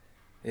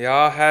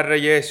Ja, Herre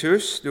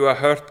Jesus, du har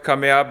hørt hva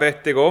vi har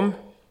bedt deg om,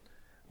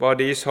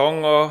 både i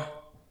sang og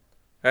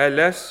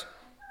ellers.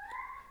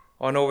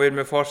 Og nå vil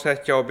vi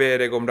fortsette å be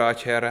deg om det,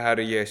 kjære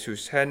Herre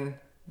Jesus. Send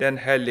den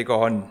Hellige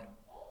Ånd,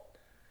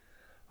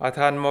 at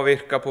han må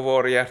virke på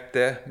våre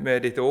hjerter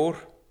med ditt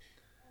ord,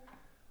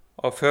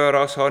 og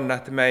føre oss sånn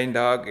at vi en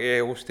dag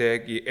er hos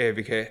deg i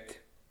evighet.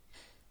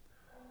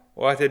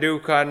 Og at du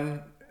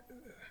kan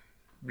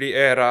bli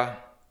æra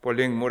på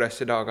Lyngmo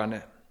disse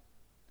dagene.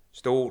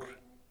 Stor.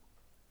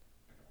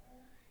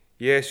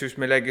 Jesus,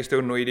 vi legger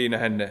stunden i dine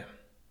hender.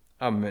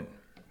 Amen.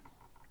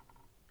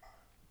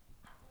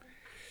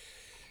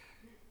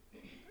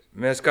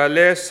 Vi skal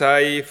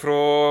lese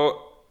fra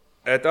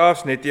et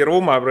avsnitt i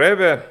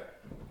Romerbrevet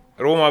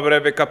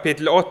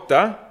kapittel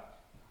 8,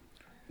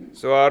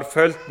 som har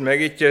fulgt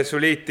meg ikke så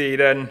lite i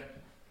den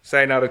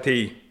senere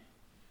tid.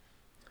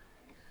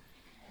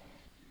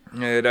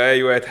 Det er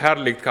jo et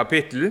herlig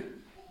kapittel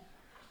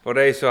for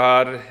de som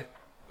har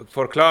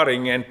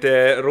forklaringen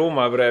til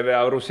Romerbrevet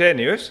av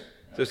Rosenius.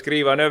 Så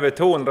skriver han over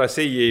 200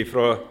 sider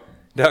fra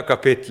det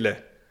kapitlet.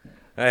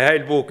 Det er en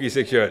hel bok i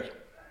seg selv.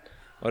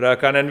 Og det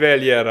kan en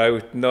vel gjøre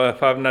uten å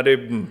favne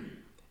dybden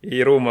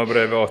i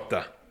Romerbrevet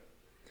 8.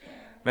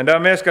 Men det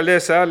vi skal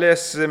lese,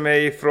 leser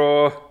vi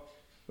fra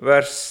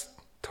vers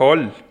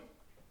 12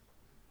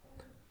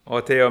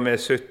 og til og med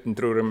 17,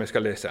 tror jeg vi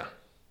skal lese.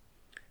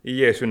 I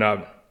Jesu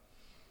navn.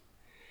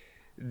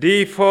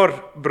 Derfor,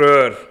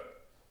 brød,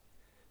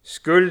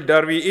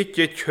 skulder vi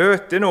ikke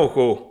kjøte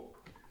noe,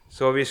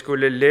 så vi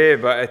skulle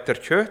leve etter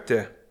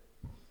kjøtet.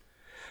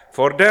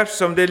 For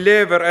dersom det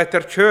lever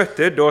etter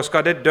kjøtet, da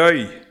skal det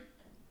dø.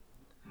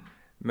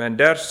 Men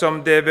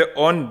dersom det ved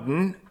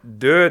ånden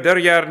døder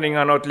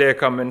gjerningene åt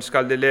lekamen,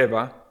 skal det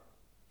leve.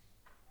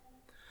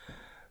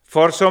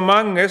 For så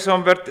mange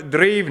som blir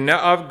drivne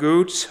av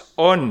Guds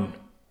ånd,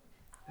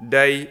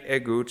 de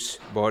er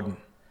Guds barn.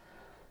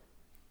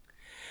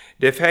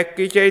 Det fikk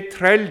ikke ei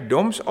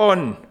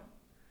trelldomsånd,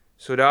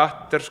 så det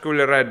atter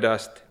skulle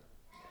reddast.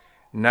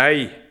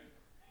 Nei,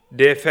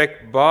 det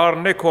fikk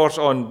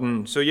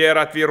barnekårsånden, som gjør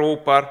at vi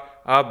roper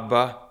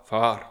Abba,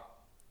 Far.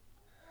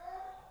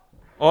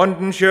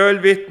 Ånden sjøl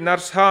vitner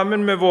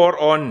sammen med vår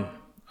ånd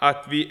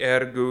at vi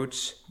er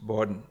Guds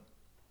barn.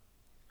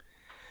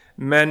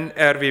 Men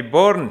er vi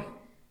barn,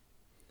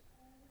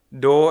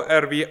 da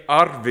er vi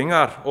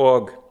arvinger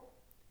òg.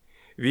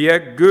 Vi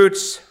er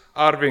Guds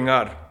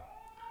arvinger,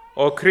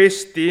 og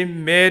Kristi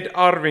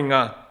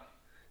medarvinger,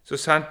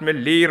 så sant vi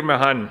lir med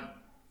Han,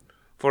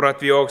 for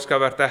at vi også skal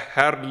være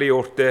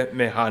herliggjorte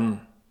med Han.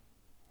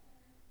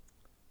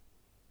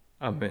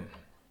 Amen.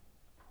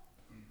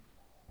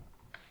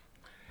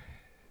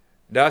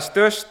 Det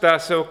største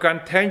som kan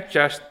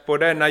tenkes på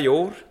denne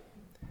jord,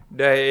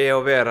 det er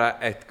å være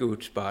et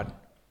Guds barn.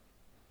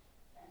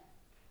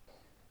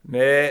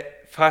 Vi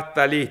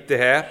fatter lite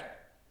her,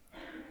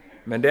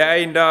 men det er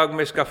en dag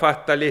vi skal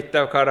fatte litt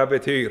av hva det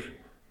betyr.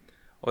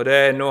 Og det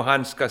er når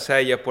Han skal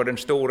si på den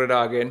store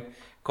dagen,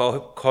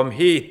 kom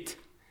hit,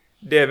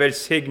 det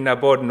velsigna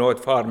båden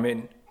åt far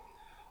min,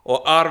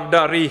 og arv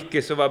det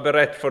riket som var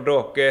beredt for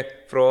dere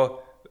fra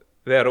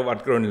verden ble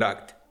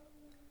grunnlagt.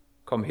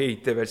 Kom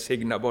hit, det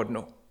velsigna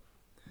båden.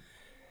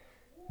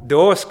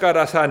 Da skal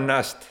det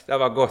sannast, det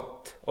var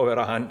godt å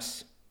være hans.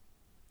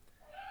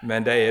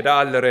 Men det er det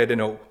allerede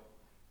nå.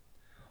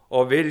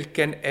 Og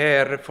hvilken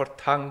ære for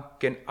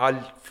tanken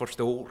alt for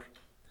stor.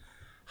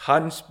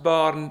 Hans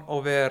barn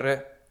å være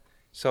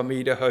som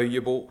i det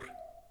høye bor.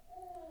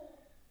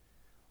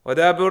 Og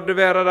det burde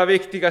være det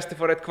viktigste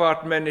for et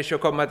hvert menneske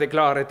å komme til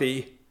klarhet i,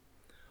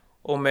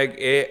 om jeg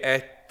er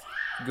et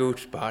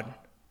Guds barn.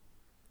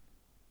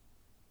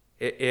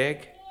 Er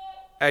jeg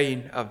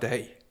en av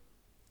deg?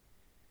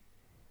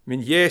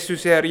 Men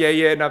Jesus, er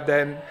jeg en av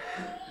dem,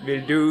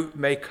 vil du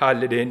meg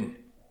kalle din.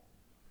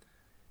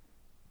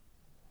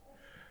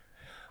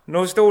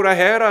 Nå står det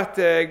her at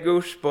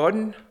Guds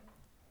barn,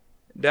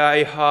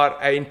 de har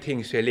en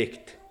ting som er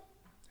likt.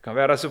 Det kan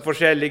være så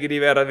forskjellige de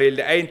verden vil,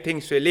 det er en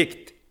ting som er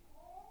likt.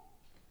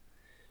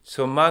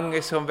 Så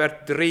mange som blir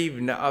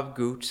drivne av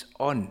Guds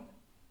ånd,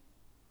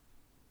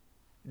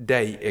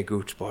 de er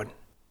Guds barn.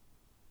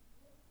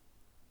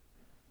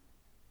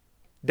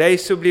 De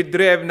som blir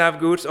drevne av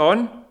Guds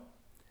ånd,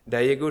 de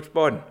er Guds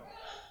barn.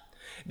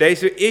 De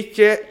som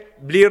ikke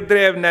blir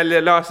drevne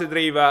eller lar seg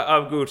drive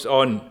av Guds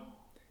ånd,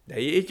 de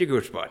er ikke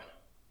Guds barn.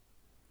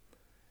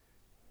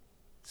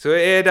 Så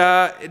er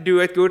det du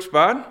et Guds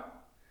barn,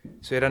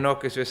 så er det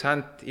noe som er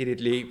sant i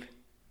ditt liv.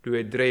 Du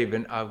er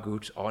dreven av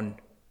Guds ånd.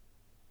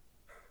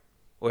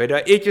 Og er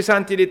det ikke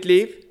sant i ditt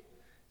liv,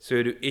 så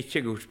er du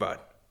ikke Guds barn.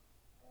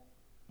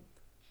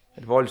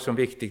 Et voldsomt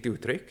viktig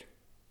uttrykk.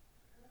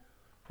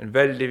 En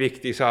veldig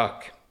viktig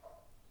sak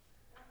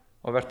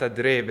å være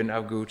dreven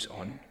av Guds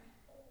ånd.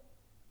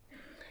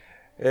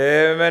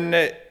 Men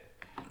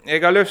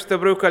jeg har lyst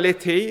til å bruke litt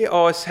tid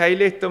og si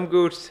litt om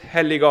Guds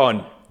hellige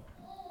ånd.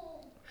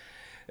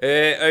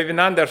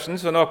 Øyvind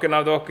Andersen, som noen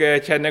av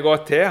dere kjenner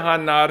godt til,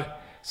 han har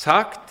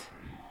sagt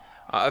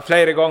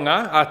flere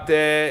ganger at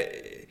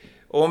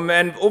Om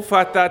en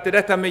oppfatter at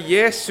dette med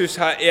Jesus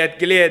er et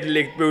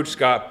gledelig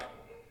budskap,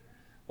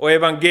 og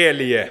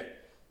evangeliet,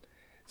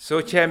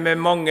 så kommer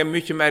mange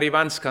mye mer i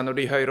vansker når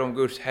de hører om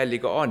Guds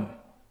hellige ånd.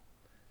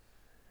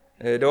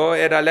 Da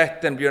er det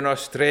lett en begynner å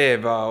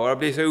streve, og det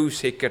blir så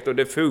usikkert og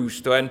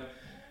diffust, og en,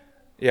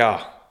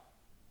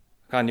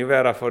 kan jo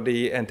være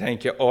fordi en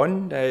tenker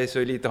ånd, det er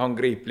så lite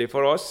håndgripelig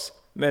for oss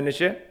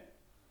mennesker.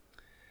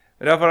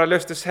 Men derfor har jeg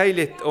lyst til å si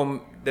litt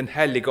om den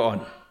hellige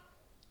ånd.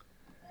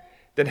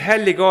 Den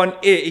hellige ånd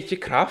er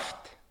ikke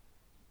kraft.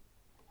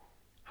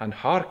 Han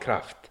har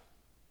kraft,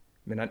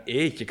 men han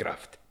er ikke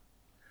kraft.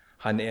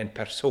 Han er en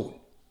person.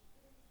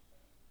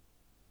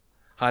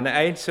 Han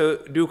er en som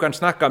du kan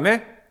snakke med,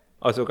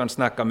 og som kan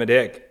snakke med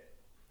deg.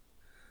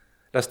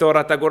 Det står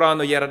at det går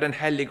an å gjøre den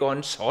hellige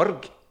ånd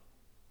sorg.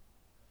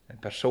 En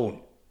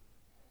person.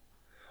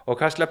 Og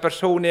hva slags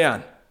person er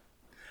han?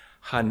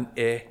 Han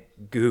er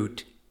Gud.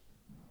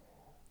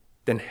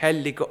 Den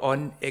hellige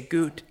ånd er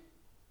Gud.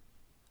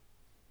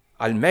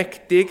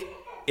 Allmektig,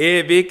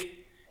 evig,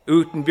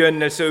 uten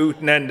begynnelse og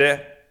uten ende.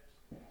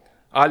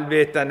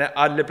 Allvetende,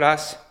 alle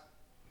plass.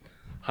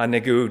 Han er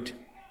Gud.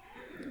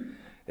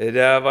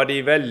 Det var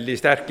de veldig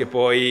sterke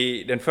på.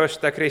 I den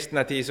første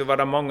kristne tid så var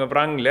det mange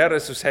vranglære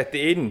som satte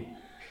inn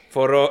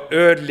for å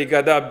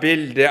ødelegge det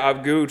bildet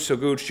av Gud som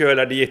Gud selv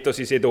hadde gitt oss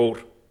i sitt ord.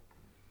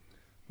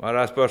 Det var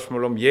det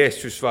spørsmål om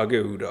Jesus var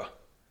Gud.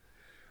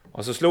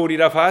 Og så slo de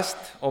da fast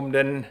om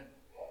den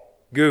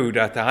Gud,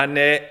 at han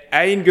er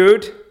en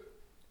Gud,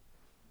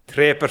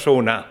 3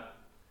 personer.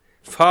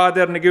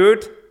 Faderen er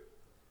Gud,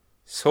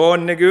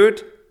 Sønnen er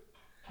Gud,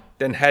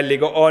 den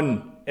hellige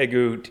ånd er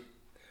Gud.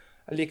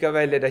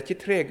 Likevel er det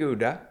ikke 3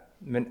 guder,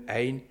 men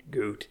 1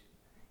 Gud.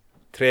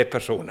 3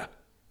 personer.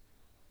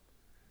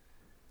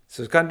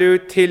 Så kan du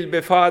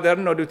tilbe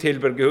Faderen når du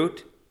tilber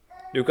Gud.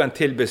 Du kan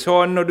tilbe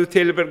Sønnen når du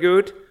tilber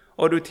Gud,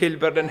 og du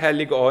tilber den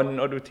hellige ånd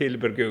når du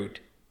tilber Gud.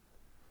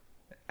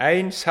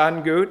 1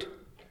 sann Gud,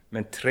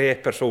 men 3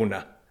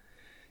 personer.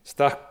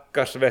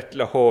 Stakkars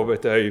vetle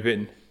hovet til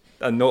Øyvind,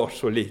 det når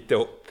så lite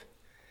opp.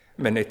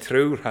 Men jeg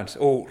tror hans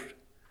ord.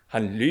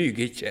 Han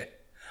lyger ikke.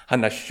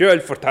 Han har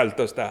selv fortalt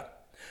oss det.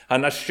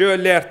 Han har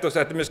selv lært oss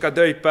at vi skal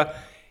døype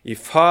i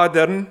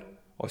Faderen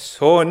og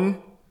Sønnen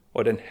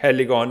og den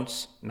hellige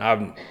ånds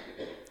navn.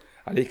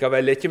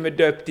 Allikevel er ikke vi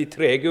døpt i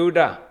 3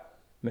 guder,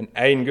 men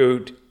 1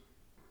 Gud.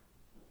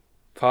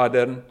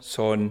 Faderen,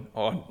 Sønnen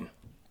og Ånden.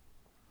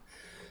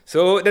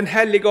 Så den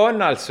hellige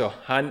ånd altså,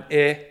 han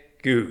er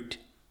Gud.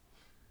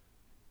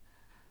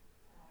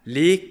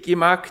 Lik i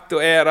makt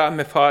og ære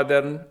med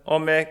Faderen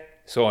og med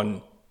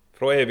Sønnen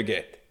fra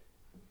evighet.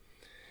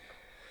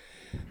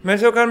 Men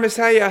så kan vi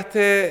si at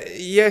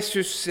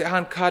Jesus,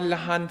 han kaller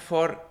han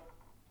for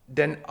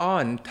den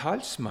annen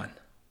talsmann.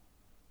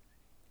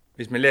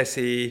 Hvis vi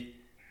leser i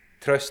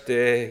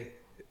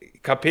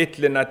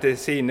trøstekapitlene til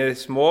sine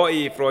små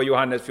fra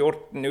Johannes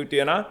 14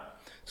 utgjennom,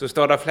 så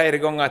står det flere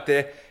ganger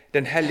at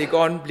den hellige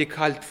ånd blir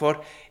kalt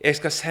for «Jeg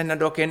skal sende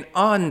dere en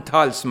annen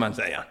talsmann»,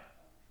 sier han.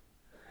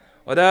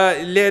 Og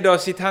det leder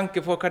oss i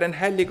tanke på hva den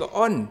hellige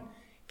ånd,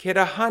 hva er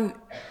det han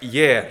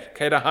gjør,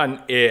 hva er det han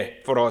er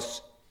for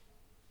oss.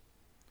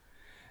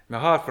 Vi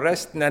har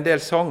forresten en del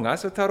sanger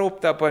som tar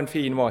opp det på en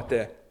fin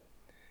måte.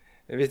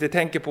 Hvis jeg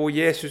tenker på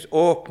Jesus,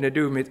 åpner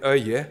du mitt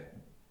øye,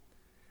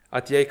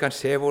 at jeg kan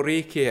se hvor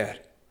rik jeg er.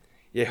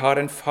 Jeg har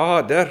en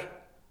fader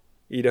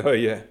i det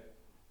høye.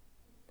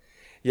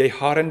 Jeg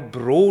har en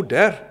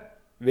broder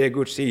ved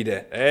Guds side.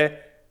 Det er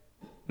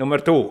nummer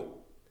 2.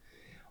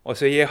 Og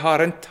så jeg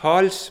har en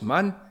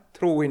talsmann,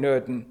 tro i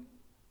nøden.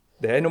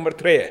 Det er nummer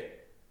 3.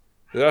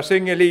 Da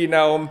synger Lina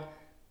om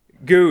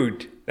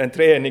Gud, den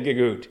treenige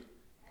Gud.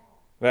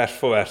 Vers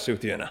for vers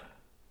utgjennom.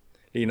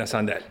 Lina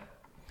Sandell.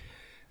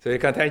 Så jeg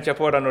kan tenke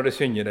på det når det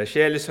synger det.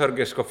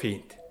 Sjelesørgersk og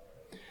fint.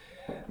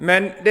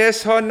 Men det er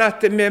sånn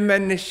at vi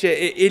mennesker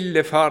er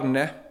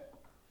illefarne.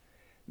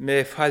 Vi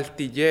er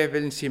falt i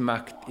djevelens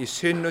makt, i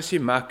syndens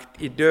makt,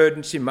 i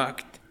dødens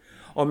makt.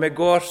 Og vi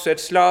går så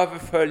et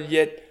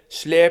slavefølge,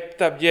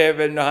 slept av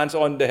djevelen og hans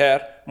ånde her,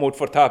 mot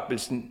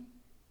fortapelsen.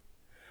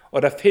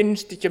 Og det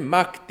finnes ikke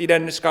makt i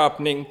denne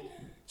skapning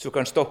som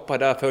kan stoppe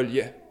det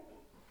følget.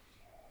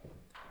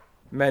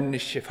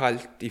 Mennesket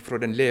falt ifra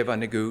den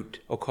levende Gud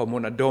og kom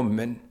under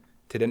dommen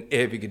til den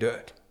evige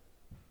død.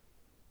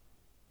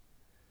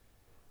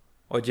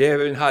 Og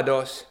djevelen hadde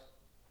oss.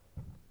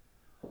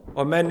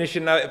 Og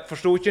menneskene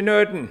forstod ikke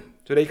nøden,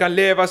 så de kan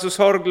leve så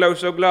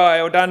sorgløse og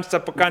glade og danse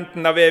på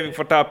kanten av evig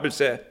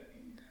fortapelse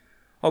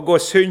og gå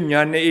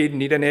syngende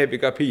inn i den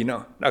evige pina.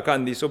 Da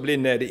kan de, så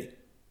blinde er de.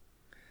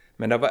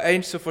 Men det var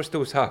en som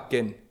forstod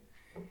saken,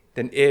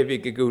 den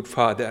evige Gud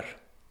Fader.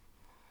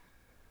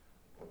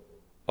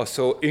 Og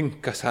så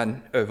ynkas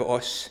han over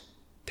oss,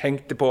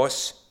 tenkte på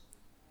oss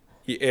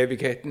i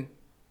evigheten.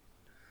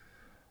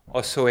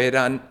 Og så er det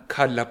han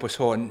kallet på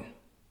Sønnen.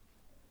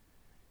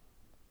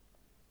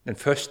 Den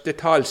første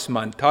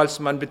talsmann.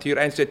 Talsmann betyr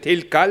en som er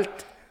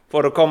tilkalt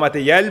for å komme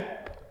til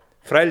hjelp,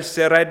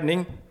 frelse,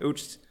 redning.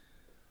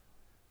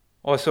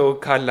 Og så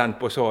kaller han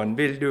på Sønnen.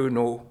 Vil du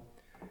nå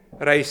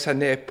reise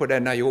ned på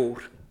denne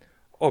jord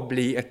å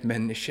bli et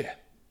menneske.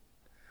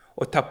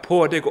 Og ta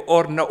på deg og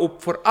ordne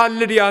opp for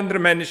alle de andre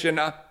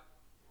menneskene.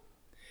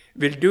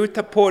 Vil du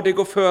ta på deg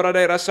og føre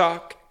deres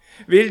sak?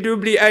 Vil du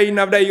bli en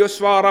av dem og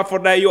svare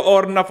for dem og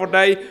ordne for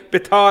dem,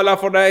 betale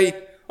for dem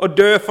og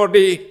dø for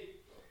dem?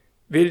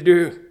 Vil du?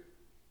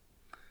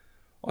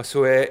 Og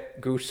så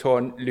Guds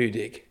hånd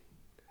lydig.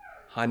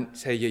 Han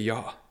sier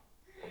ja.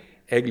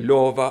 Jeg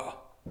lover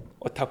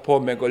å ta på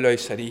meg og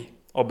løse dem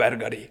og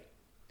berge dem.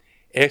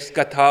 Jeg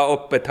skal ta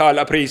opp,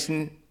 betale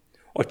prisen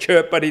og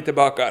kjøpe dem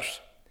tilbake.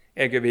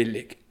 Jeg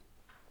villig.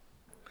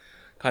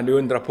 Kan du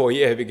undre på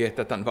i evighet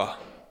at han var?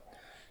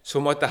 Så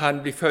måtte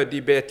han bli født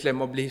i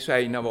Betlehem og bli så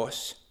en av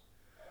oss.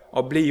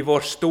 Og bli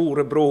vår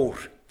store bror,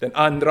 den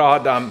andre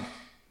Adam,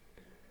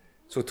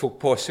 som tok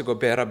på seg å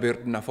bære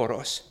byrdene for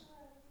oss.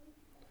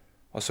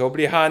 Og så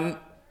blir han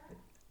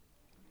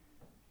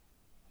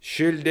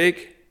skyldig,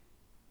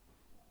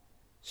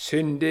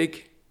 syndig,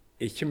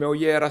 ikke med å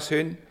gjøre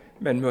synd,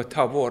 men med å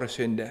ta våre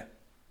synder.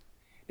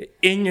 Det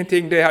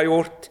ingenting de har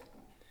gjort,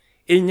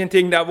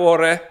 ingenting det har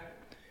vært,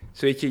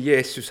 så ikke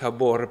Jesus har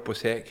båret på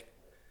seg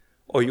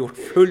og gjort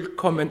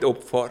fullkomment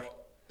opp for.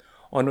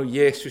 Og når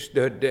Jesus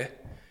døde,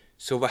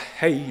 så var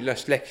hele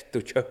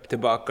slekta kjøpt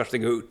tilbake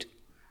til Gud.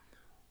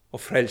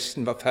 Og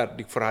frelsen var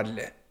ferdig for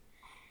alle.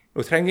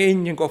 Nå trenger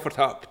ingen gå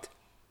fortapt,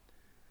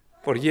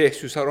 for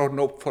Jesus har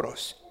ordnet opp for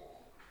oss.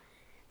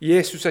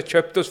 Jesus har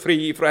kjøpt oss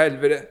fri fra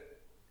helvete.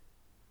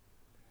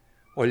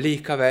 Og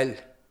likevel,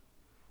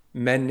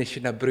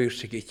 menneskene bryr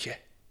seg ikke.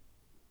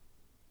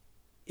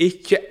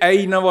 Ikke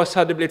en av oss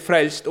hadde blitt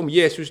frelst om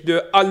Jesus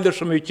døde aldri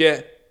så mye,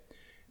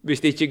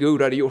 hvis ikke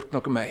Gud hadde gjort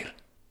noe mer.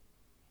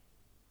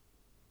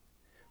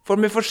 For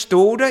vi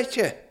forstår det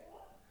ikke.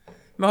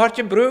 Vi har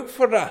ikke bruk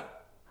for det.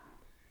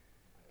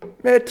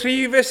 Vi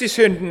trives i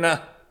syndene.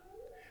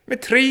 Vi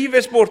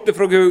trives borte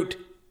fra Gud.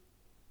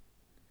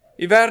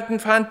 I verden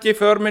fant jeg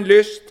før min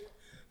lyst,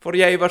 for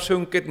jeg var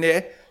sunket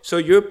ned,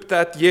 så djupt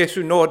at Jesu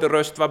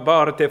nåderøst var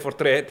bare til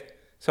fortred,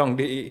 sang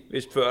de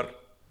visst før.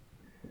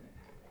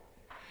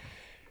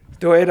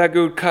 Da det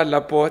Gud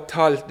kaller på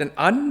den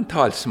annen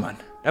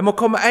talsmann. Det må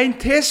komme en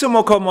til som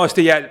må komme oss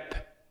til hjelp.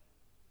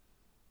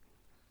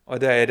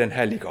 Og det Den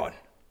Hellige Ånd.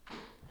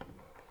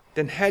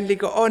 Den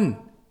Hellige Ånd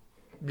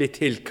blir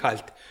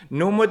tilkalt.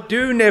 Nå må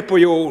du ned på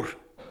jord.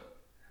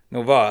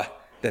 Nå var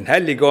Den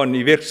Hellige Ånd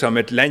i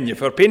virksomhet lenge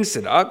før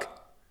pinsedag.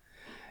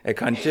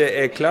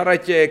 Jeg klarer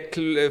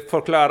ikke å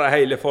forklare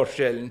hele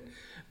forskjellen,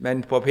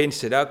 men på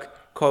pinsedag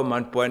kom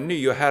han på en ny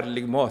og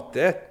herlig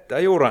måte.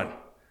 Det gjorde han.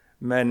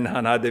 Men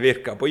han hadde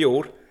virket på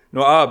jord.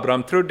 Når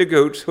Abraham trodde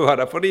Gud, så var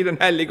det fordi Den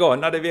Hellige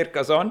Ånd hadde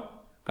virket sånn.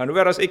 Kan du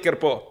være sikker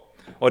på.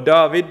 Og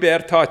David ber,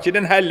 ta ikke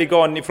Den Hellige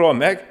Ånd ifra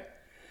meg.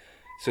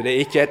 Så det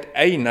ikke et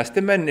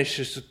eneste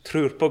menneske som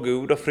tror på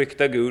Gud og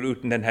frykter Gud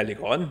uten Den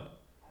Hellige Ånd.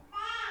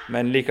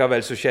 Men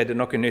likevel så skjedde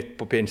noe nytt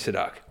på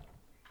pinsedag.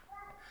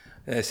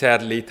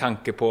 Særlig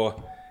tanke på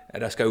at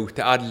det skal ut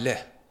til alle.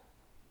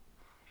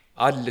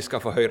 Alle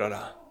skal få høre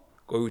det.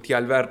 Gå ut i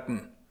all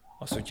verden.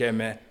 Og så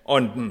kommer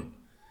Ånden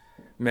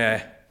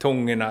med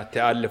tungene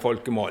til alle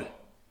folkemål.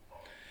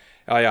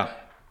 Ja.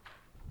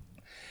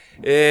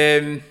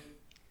 Den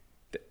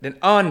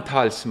annen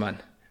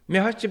talsmann. Vi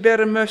har ikke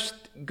bare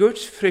møtt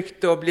Guds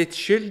frykt og blitt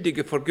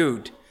skyldige for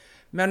Gud,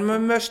 men vi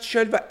har møtt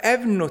selve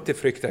evnen til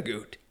frykt av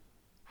Gud.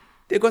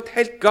 Det gått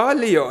helt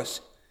galt i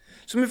oss,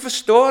 så vi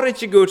forstår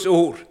ikke Guds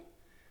ord.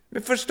 Vi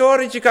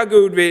forstår ikke hva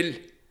Gud vil.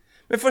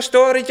 Vi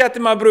forstår ikke at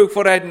vi har bruk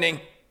for redning.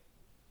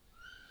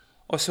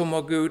 Og så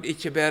må Gud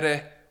ikke bare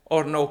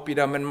ordne opp i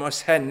det, men må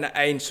sende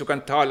en som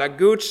kan tale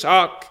Guds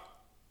sak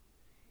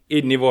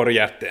inn i våre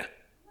hjerter.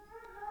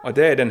 Og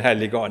det Den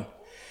Hellige Ånd.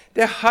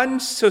 Det han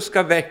som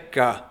skal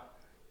vekke,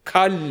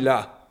 kalle,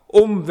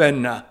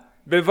 omvende,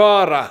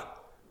 bevare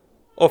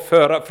og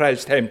føre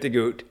frelst hjem til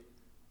Gud.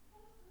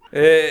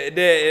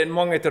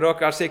 Mange av dere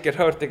har sikkert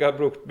hørt jeg har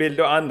brukt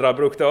bilde, og andre har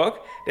brukt det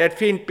også. Det et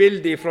fint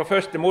bilde fra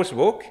første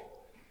Mosebok,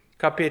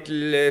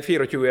 kapittel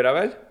 24 det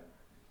vel.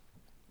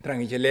 Jeg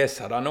trenger ikke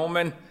lese det nå,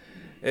 men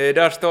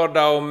der står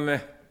det om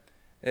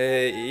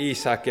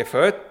Isak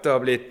født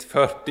og blitt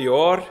 40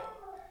 år,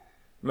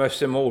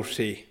 møsse mor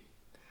si.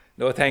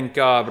 Da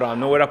tenker Abraham,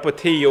 nå det på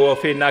tide å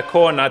finne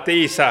kona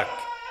til Isak.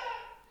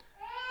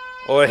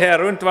 Og her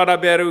rundt var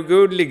det bare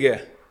ugudelige,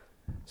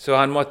 så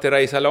han måtte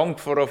reise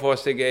langt for å få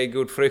seg en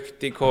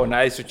gudfryktig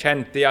kone, en som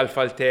kjente i alle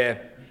fall til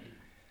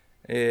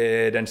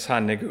den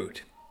sanne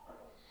Gud.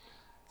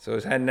 Så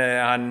han,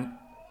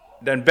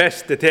 den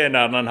beste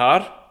tjeneren han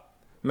har,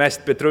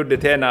 mest betrodde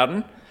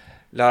tjeneren,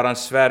 lar han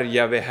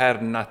sverge ved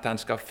Herren at han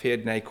skal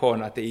finne en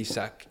kone til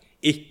Isak.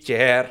 Ikke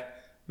her,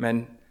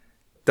 men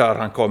der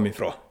han kom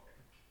ifra.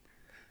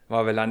 Det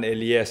var vel han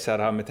Eliezer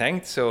har vi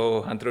tenkt,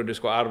 så han trodde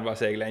skulle arve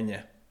seg lenge,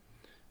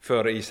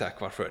 før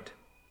Isak var født.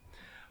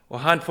 Og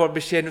han får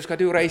beskjed, nå skal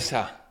du reise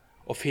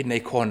og finne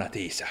en kone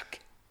til Isak.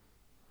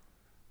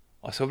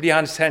 Og så blir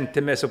han sendt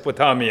til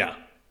Mesopotamia,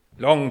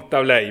 langt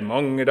av lei,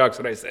 mange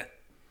dagsreiser.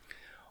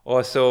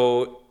 Og så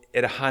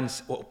det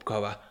hans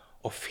oppgave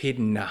å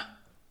finne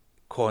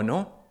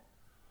kona,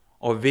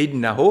 og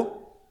vinne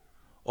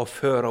henne, og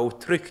føre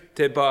henne trygt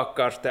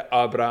tilbake til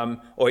Abraham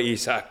og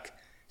Isak,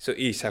 så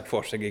Isak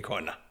får seg i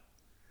kona.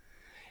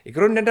 I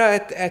grunnen det er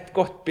et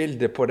godt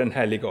bilde på den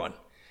hellige ånd.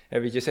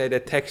 Jeg vil ikke si det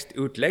er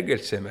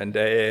tekstutleggelse, men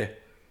det er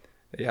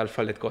i alle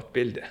fall et godt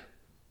bilde.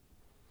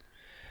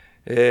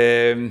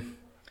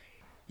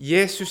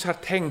 Jesus har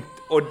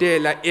tenkt å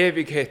dele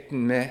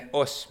evigheten med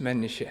oss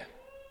mennesker.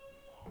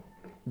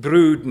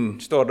 Bruden,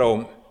 står det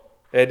om,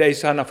 er de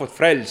som han har fått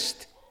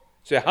frelst,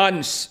 så er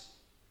hans,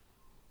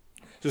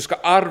 så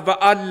skal arve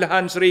alle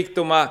hans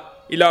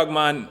rikdommer i lag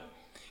med han,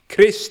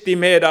 Kristi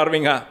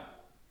medarvinger.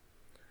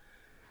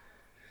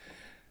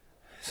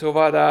 Så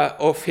var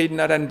det å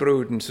finne den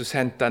bruden, så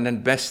sendte han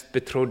den best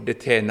betrodde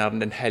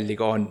tjeneren, den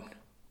hellige ånd,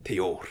 til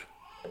jord.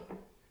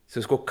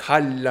 Så skulle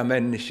kalle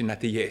menneskene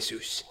til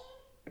Jesus.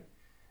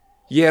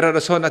 Gjøre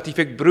det sånn at de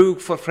fikk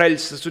bruk for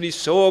frelse, så de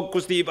så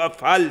hvordan de var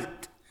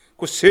falt,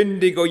 hvor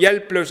syndige og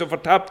hjelpeløse og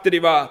fortapte de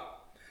var,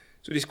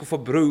 så de skulle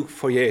få bruk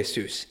for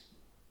Jesus.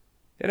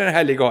 Det er den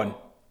hellige ånd.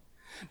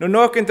 Når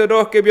noen av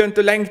dere begynte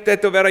å lengte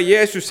etter å være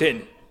Jesus sin,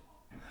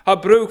 har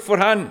bruk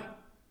for han,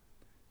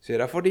 så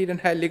er det fordi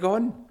den hellige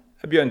ånd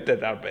har begynt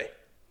et arbeid.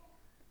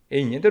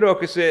 Ingen av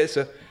dere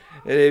så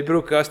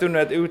bruker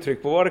stundom et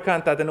uttrykk på våre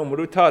kant at nå må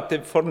du ta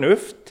til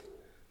fornuft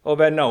og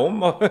vende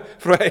om, og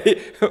fra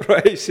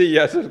en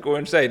side så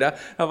skulle hun si det.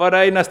 Det var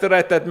det eneste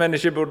rett et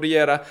menneske burde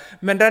gjøre.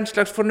 Men den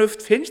slags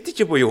fornuft finnes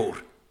ikke på jord.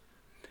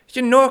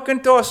 Ikke noen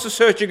av oss som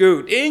søker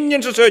Gud.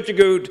 Ingen som søker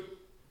Gud.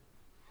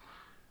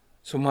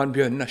 Så må han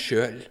begynne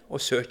selv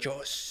å søke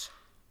oss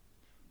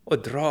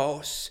og dra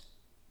oss.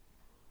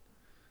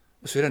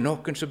 Og så er det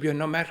noen som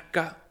begynner å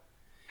merke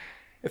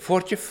jeg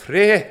får ikke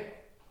fred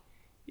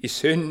i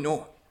synd nå.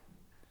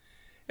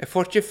 Jeg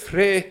får ikke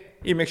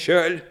fred i meg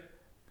selv.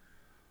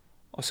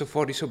 Og så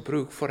får de så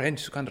bruk for en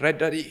som kan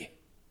redde de.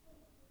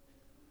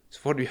 Så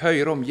får de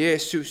høre om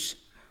Jesus,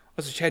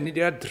 og så kjenner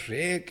de det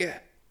drege.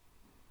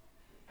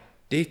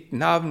 Ditt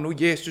navn og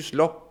Jesus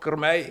lokker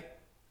meg.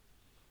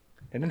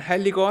 Det er den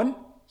hellige ånd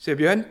som er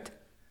begynt.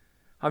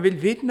 Han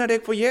vil vinne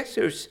deg for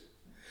Jesus,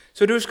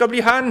 så du skal bli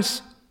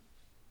hans,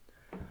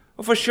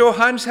 og få se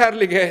hans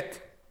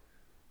herlighet,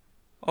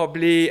 og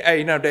bli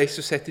en av de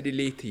som setter de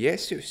lit til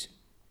Jesus.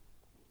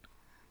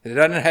 Det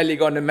er den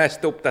hellige ånd er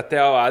mest opptatt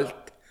av alt,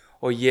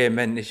 å gi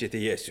mennesket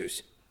til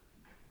Jesus.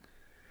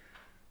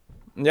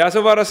 Ja,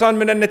 så var det sånn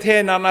med denne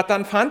tjeneren at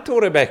han fant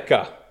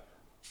Rebekka.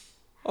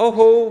 Og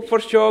hun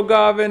får se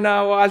gavene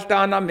og alt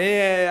annet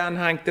med. Han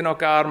hengte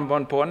noen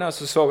armbånd på henne, og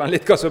så så han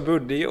litt hva som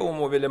bodde i,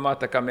 om hun ville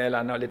mate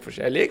kamelene og litt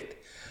forskjellig,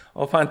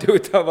 og fant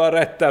ut av å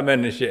være rette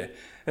menneske.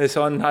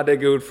 Sånn hadde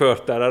Gud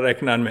ført det, det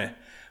regnet han med.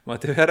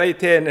 Måtte være i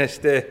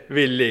tjeneste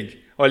villig,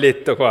 og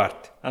litt og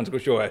kvart han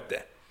skulle se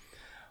etter.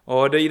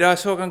 Og i dag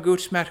så han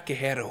Guds merke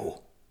her og hun.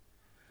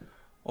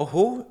 Og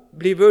hun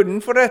blir vunnen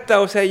for dette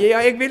og sier,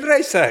 ja, jeg vil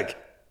reise deg.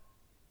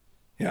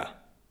 Ja.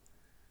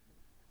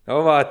 Da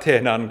var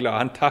tjeneren glad,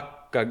 han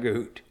takket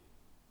Gud.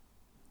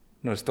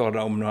 Nå står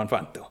det om når han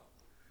fant henne.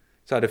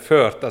 Så hadde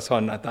ført det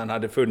sånn at han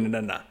hadde funnet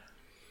denne.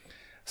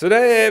 Så det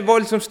er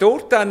voldsomt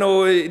stort da,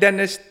 når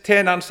denne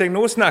tjeneren som jeg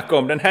nå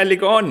snakker om, den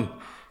hellige ånd,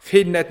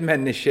 finner et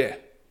menneske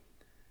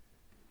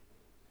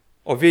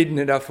og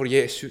vinner det for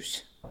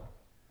Jesus.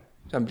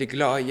 Så han blir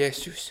glad i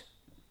Jesus.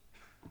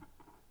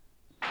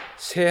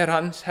 Ser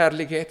hans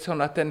herlighet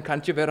sånn at den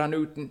kan ikke være han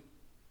uten.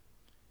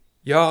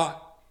 Ja,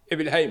 jeg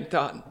vil hjem til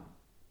han.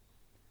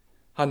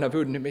 Han har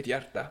vunnet mitt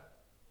hjerte.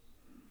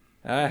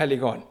 Ja,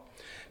 hellige ånd.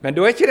 Men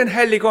da er ikke den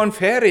hellige ånd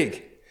ferdig.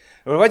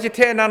 Det var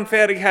ikke tjeneren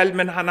ferdig heller,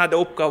 men han hadde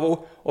oppgave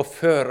å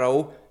føre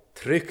henne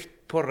trygt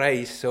på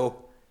reise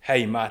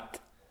hjemme,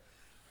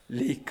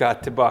 like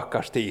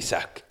tilbake til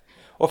Isak.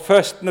 Og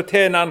først når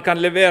tjeneren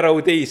kan levere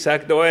henne til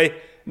Isak, da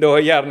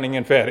er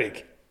gjerningen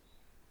ferdig.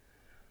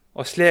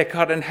 Og slik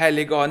har den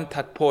hellige ånd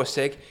tatt på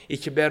seg,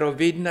 ikke bare å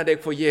vinne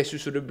deg for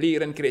Jesus og du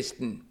blir en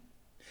kristen,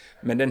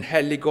 men den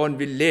hellige ånd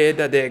vil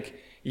lede deg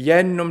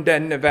gjennom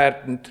denne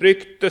verden,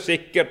 trygt og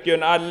sikkert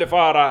gjennom alle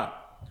farer.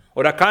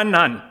 Og det kan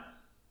han,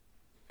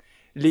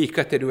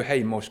 like til du er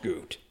hjemme hos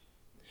Gud.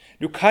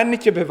 Du kan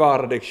ikke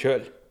bevare deg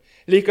selv,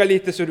 like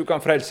lite som du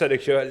kan frelse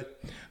deg selv,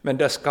 men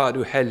det skal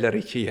du heller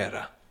ikke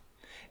gjøre.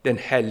 Den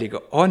hellige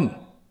ånd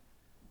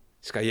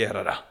skal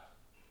gjøre det.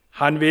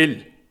 Han vil,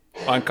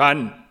 og han kan.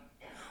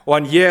 Og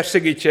han gir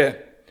seg ikke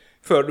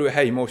før du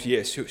er hjemme hos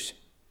Jesus.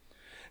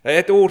 Det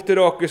er et ord til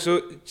dere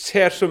som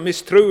ser så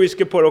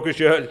mistroiske på dere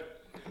selv.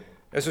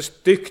 Det er så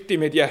stygt i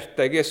mitt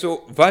hjerte. Jeg er så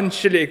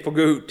vanskelig for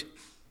Gud.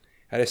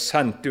 Ja, det er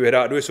sant du er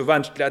da. Du er så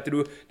vanskelig at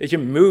det er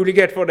ikke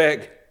mulighet for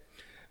deg.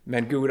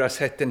 Men Gud har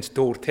sett en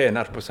stor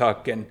tjener på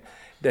saken.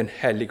 Den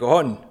hellige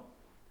ånd.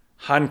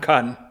 Han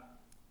kan,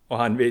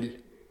 og han vil.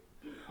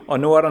 Og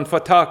nå har han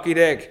fått tak i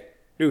deg,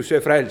 du som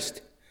er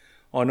frelst.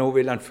 Og nå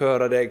vil han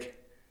føre deg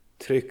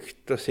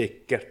trygt og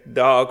sikkert,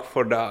 dag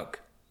for dag,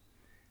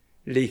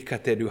 like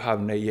til du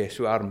havner i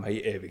Jesu armer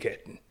i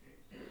evigheten.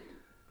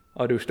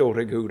 Og du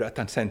store Gud, at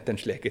han sendte en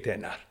slike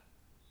tjener.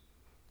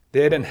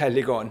 Det er den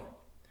hellige ånd.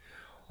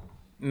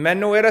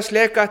 Men nå er det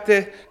slik at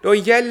da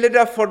gjelder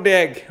det for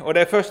deg, og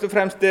det er først og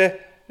fremst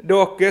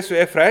dere som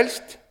er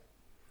frelst,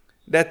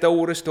 dette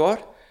ordet står.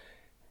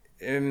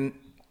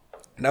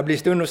 Det blir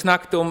stundom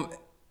snakket om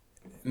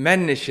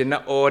menneskene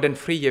og den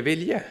frie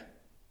vilje.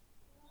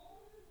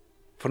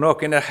 For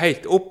noen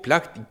helt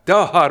opplagt,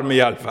 da har vi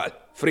i alle fall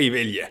fri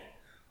vilje.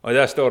 Og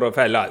der står og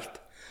feller alt.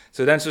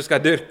 Så den som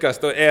skal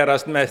dyrkes og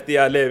æres mest i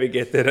all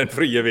evighet den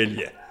frie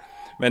vilje.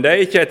 Men det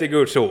ikke etter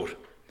Guds ord.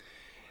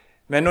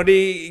 Men når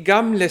de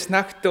gamle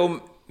snakket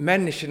om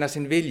menneskene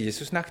sin vilje,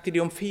 så snakket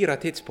de om 4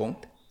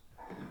 tidspunkt.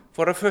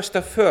 For det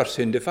første før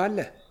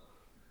syndefallet.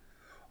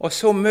 Og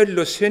så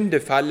mellom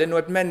syndefallet, når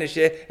et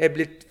menneske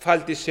blitt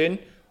falt i synd,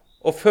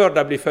 og før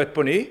det blir født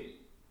på ny.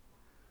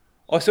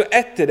 Og så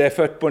etter det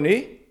født på ny,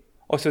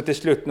 og så til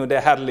slutt når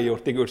det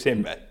herliggjort i Guds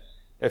himmel.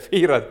 Det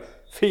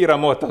 4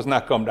 måter å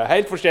snakke om det,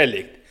 helt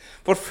forskjellig.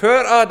 For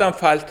før Adam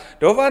falt,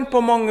 da var han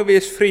på mange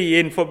vis fri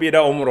innenfor det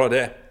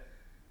området.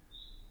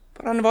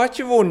 For han var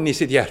ikke vond i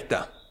sitt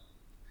hjerte.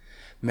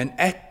 Men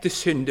etter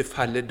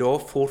syndefallet, da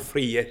får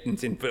friheten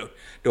sin før.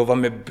 Da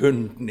var vi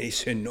bundne i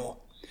synda.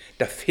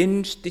 Det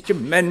finnes ikke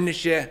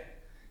mennesker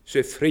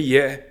som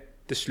frie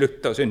til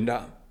slutt av synda.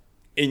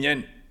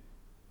 Ingen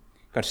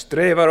kan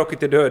streve dere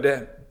til døde.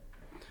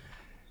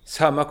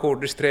 Samme hvor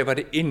det strever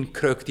det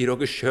innkrøkt i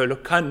dere selv,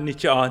 og kan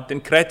ikke annet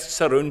enn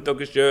kretser rundt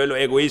dere selv, og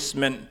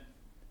egoismen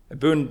er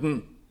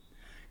bunden.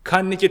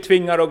 Kan ikke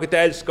tvinge dere til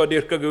å elske og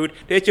dyrke Gud.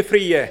 Det ikke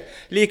frie.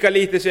 Like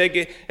lite så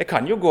jeg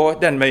kan jo gå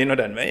den veien og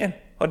den veien.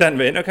 Og den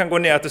veien jeg kan gå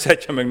ned og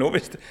sette meg nå,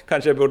 hvis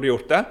kanskje jeg burde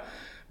gjort det.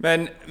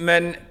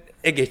 Men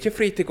jeg ikke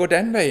fri til å gå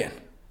den veien.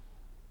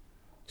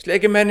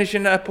 Slike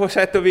menneskene på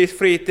sett og vis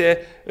fri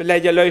til å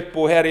legge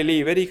løypa her i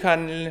livet. De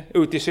kan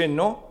ut i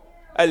synda,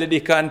 eller de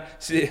kan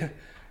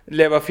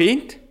leve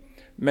fint.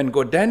 Men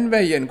gå den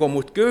veien, gå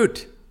mot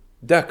Gud,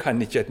 det kan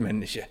ikke et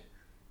menneske.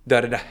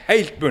 Der det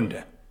helt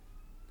bundet.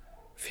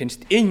 Finnes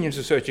ingen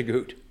som søker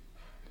Gud.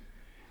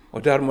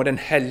 Og der må den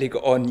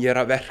Hellige Ånd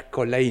gjøre verk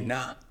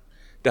alene.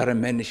 Der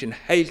mennesken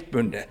helt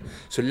bundet.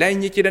 Så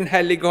lenge ikke den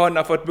Hellige Ånd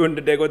har fått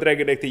bundet deg og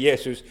dregge deg til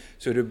Jesus,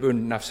 så er du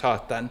bundet av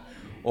Satan,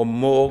 og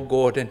må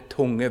gå den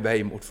tunge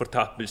vei mot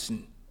fortapelsen.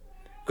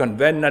 Du kan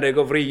vende deg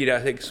og vri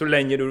deg så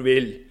lenge du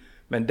vil,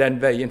 men den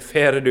veien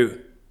færer du.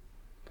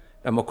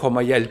 Det må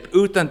komme hjelp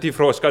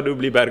utenfra, skal du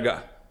bli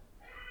berget.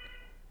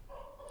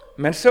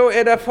 Men så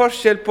er det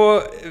forskjell på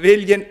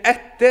viljen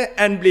etter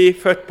en blir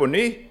født på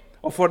ny,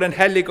 og får den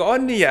Hellige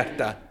Ånd i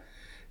hjertet.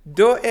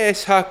 Da er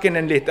saken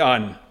en litt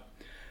annen.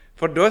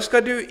 For da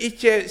skal du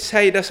ikke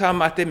si det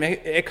samme at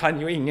jeg kan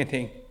jo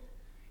ingenting.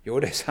 Jo,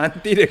 det er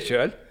sant i deg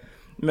selv,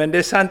 men det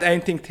er sant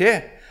en ting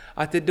til,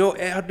 at da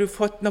har du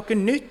fått noe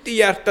nytt i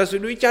hjertet som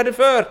du ikke hadde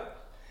før,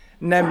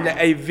 nemlig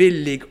en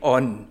villig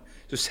ånd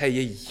som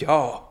sier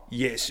ja,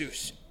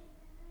 Jesus.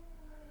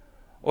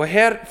 Og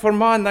her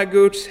formaner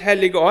Guds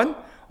Hellige Ånd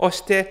oss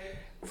til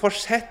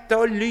fortsette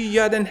å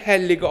lyde den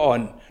Hellige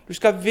Ånd. Du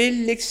skal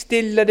villig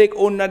stille deg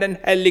under den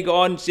Hellige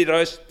Ånds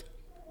røst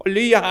og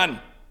lyde han.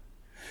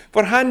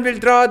 For han vil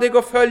dra deg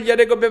og følge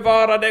deg og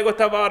bevare deg og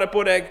ta vare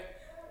på deg.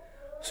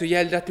 Så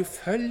gjelder det at du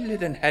følger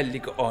den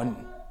Hellige Ånd.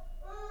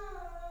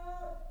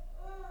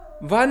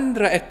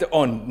 Vandre etter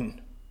Ånden.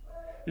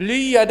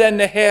 Lyde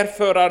denne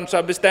herføreren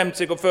som har bestemt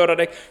seg å føre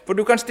deg. For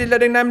du kan stille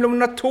deg nemlig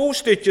under 2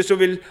 stykker som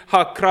vil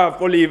ha krav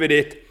på livet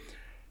ditt.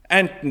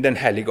 Enten den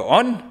Hellige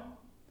Ånd,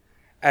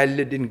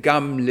 eller din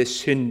gamle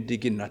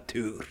syndige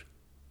natur.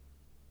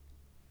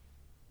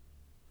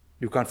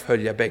 Du kan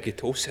følge begge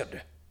 2, ser du.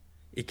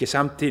 Ikke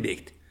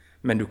samtidig,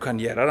 men du kan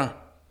gjøre det.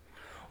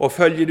 Og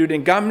følger du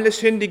din gamle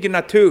syndige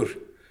natur,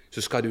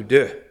 så skal du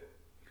dø.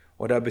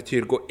 Og det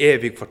betyr gå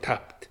evig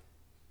fortapt.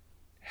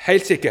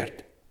 Helt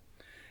sikkert.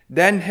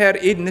 Den her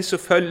inne som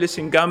følger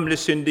sin gamle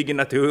syndige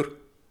natur,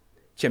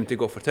 kommer til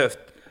å gå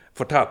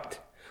fortapt.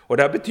 Og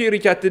det betyr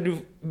ikke at du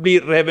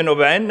blir reven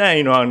over en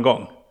og annen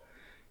gang.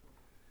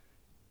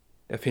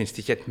 Det finnes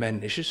ikke et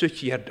menneske som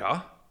ikke gjør det.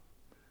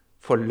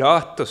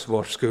 Forlat oss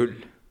vår skyld,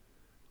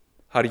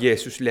 har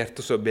Jesus lært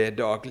oss å be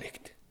daglig.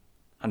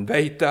 Han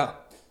vet det.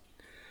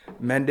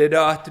 Men det er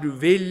da at du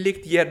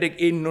villig gjør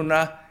deg inn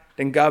under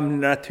den gamle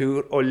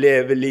natur og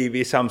lever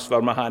livet i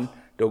samsvar med han,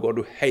 da går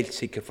du helt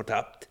sikkert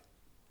fortapt.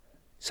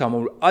 Samme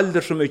om du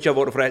aldri så mye har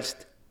vært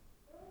frelst.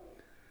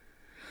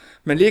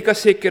 Men like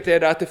sikkert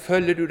er det at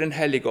følger du den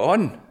Hellige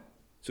Ånd,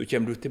 så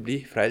kommer du til å bli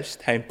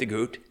frelst hjem til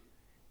Gud.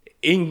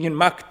 Ingen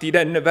makt i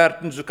denne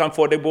verden som kan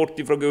få deg bort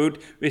fra Gud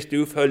hvis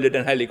du følger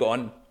den Hellige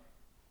Ånd.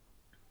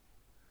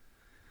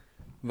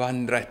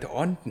 Vandre etter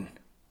Ånden,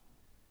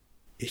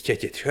 ikke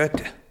etter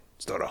kjøttet,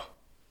 står det.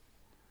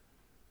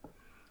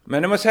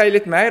 Men jeg må si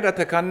litt mer, at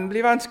det kan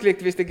bli vanskelig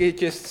hvis jeg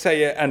ikke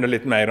sier enda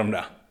litt mer om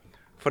det.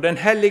 For den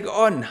Hellige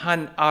Ånd,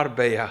 han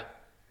arbeider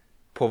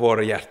på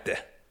våre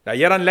hjerter. Det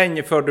gjør han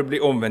lenge før du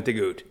blir omvendt til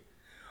Gud.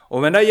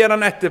 Men det gjør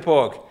han etterpå.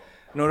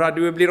 Når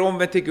du blir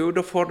omvendt til Gud,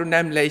 da får du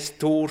nemlig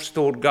en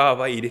stor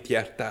gave i ditt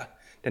hjerte.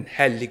 Den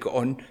Hellige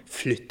Ånd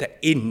flytter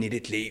inn i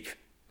ditt liv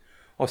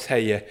og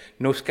sier,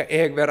 nå skal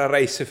jeg være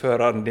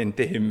reiseføreren din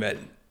til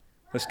himmelen.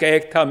 Nå skal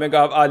jeg ta meg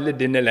av alle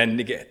din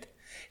elendighet.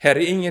 Her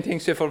er ingenting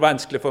som er for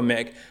vanskelig for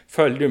meg.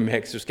 Følg du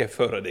meg, så skal jeg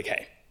føre deg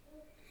hjem.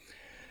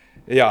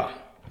 Ja,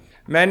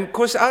 Men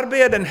hvordan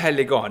arbeider den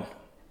Hellige Ånd?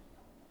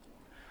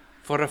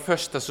 For det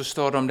første så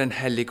står det om den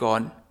Hellige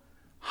Ånd,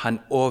 han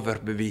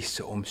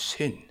overbeviser om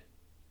synd.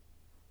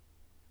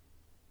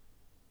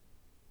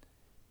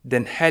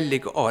 Den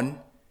Hellige Ånd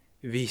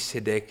viser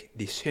deg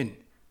de synd.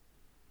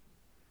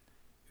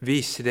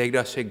 Viser deg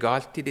det som er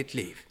galt i ditt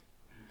liv.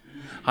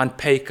 Han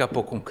peker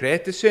på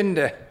konkrete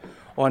synder,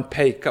 og han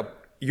peker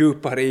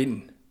djupere inn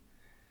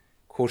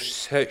hvor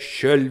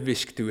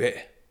sjølvisk du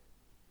er.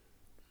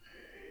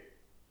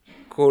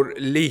 Hvor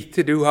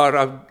lite du har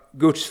av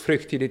Guds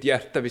frykt i ditt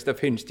hjerte, hvis det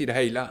finnes i det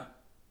hele.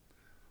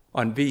 Og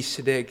han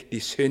viser deg de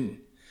synd,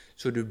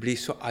 så du blir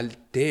så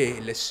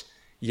aldeles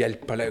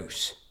hjelpeløs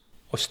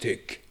og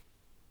stygg.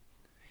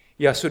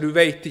 Ja, så du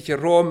vet ikke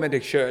råd med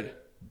deg selv,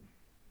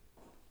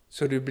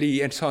 så du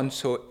blir en sånn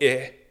som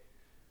er,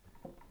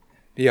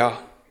 ja,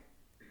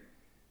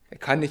 jeg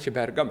kan ikke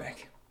berge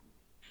meg.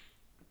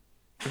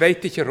 Jeg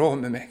vet ikke råd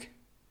med meg.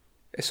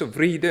 Jeg er så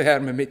vride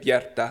her med mitt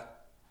hjerte,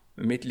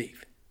 med mitt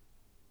liv.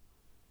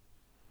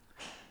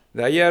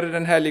 Det gjør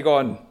den Hellige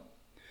Ånd,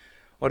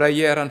 og det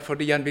gjør han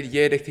fordi han vil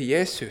gi deg til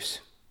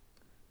Jesus.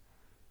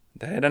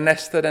 Det er det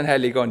neste den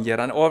Hellige Ånd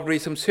gjør. Han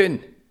overbeviser om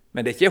synd,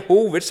 men det er ikke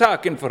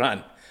hovedsaken for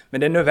han.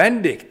 Men det er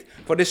nødvendig,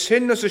 for det er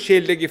synd som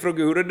skiller deg fra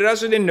Gud, og det er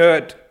altså din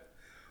nød.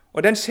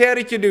 Og den ser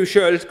ikke du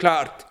selv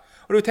klart.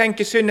 Og du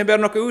tenker synd er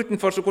bare noe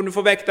utenfor, så kunne du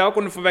få vekk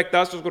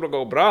det, så skulle det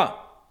gå bra.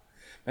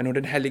 Men når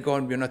den Hellige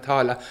Ånd begynner å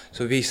tale,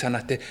 så viser han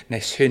at det er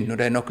synd, og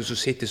det er noe som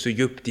sitter så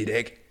djupt i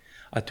deg,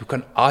 at du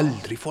kan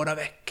aldri få det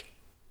vekk.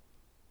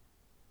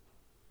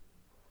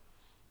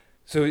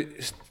 Så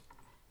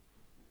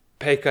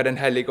peker den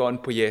Hellige Ånd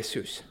på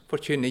Jesus,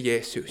 forkynner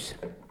Jesus.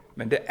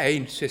 Men det er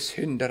en som er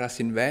syndere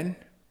sin venn.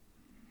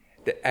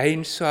 Det er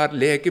en som har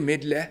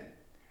legemidlet.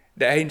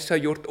 Det er en som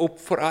har gjort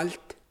opp for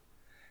alt.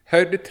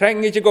 Hør, du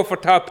trenger ikke gå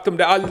fortapt om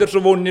det er aldri så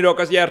vondt i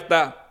deres hjerte.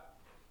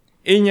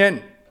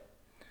 Ingen.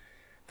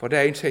 For det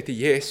er en som heter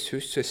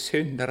Jesus, som er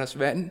synderes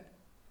venn.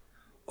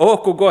 Og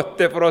hvor godt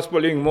det er for oss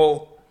på Lyngmo,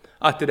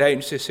 at det er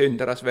en som er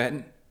synderes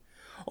venn.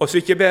 Og så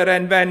ikke bare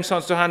en venn,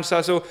 sånn som han sa,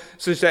 så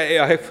sier jeg,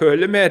 ja, jeg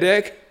føler med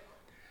deg.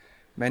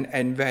 Men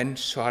en venn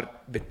som har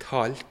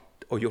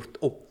betalt og gjort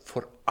opp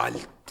for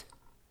alt.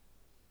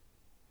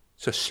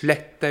 Så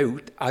sletter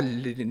ut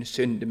alle dine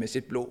synder med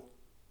sitt blod.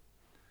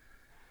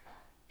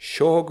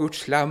 Se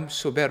Guds lam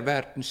som bærer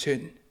verdens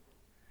synd.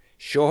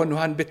 Se når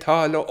han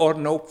betaler og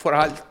ordner opp for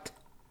alt.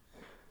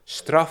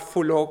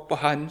 Straffa lå på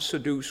han så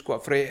du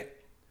skulle ha fred.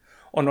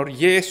 Og når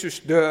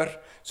Jesus dør,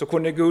 så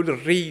kunne Gud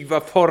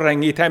rive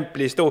forhenget i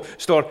tempelet.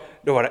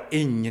 Da var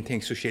det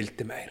ingenting som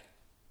skilte mer.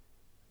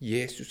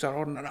 Jesus har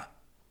ordnet det.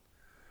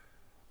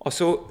 Og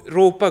så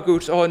roper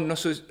Guds ånd, og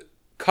så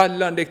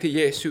kaller han deg til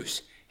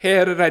Jesus.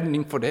 Her er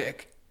redning for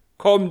deg.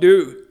 Kom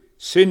du,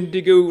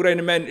 syndige,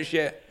 urene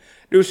menneske.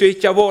 Du som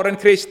ikke har vært en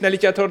kristen, eller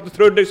ikke har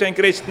trodd deg som en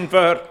kristen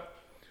før.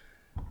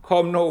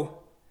 Kom nå,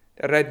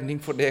 det er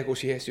redning for deg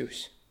hos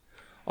Jesus.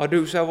 Og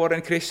du som har vært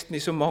en kristen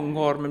i så mange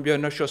år, men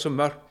begynner å se så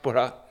mørkt på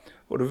det,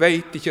 og du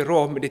vet ikke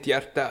råd med ditt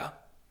hjerte.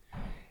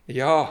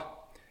 Ja,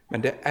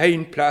 men det er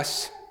en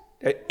plass,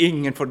 det er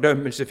ingen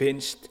fordømmelse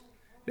finst.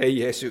 Det er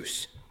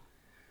Jesus.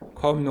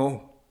 Kom nå,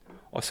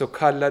 og så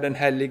kaller den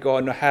Hellige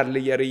Ånd og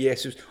herliggjør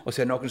Jesus, og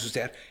så er det noen som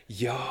sier,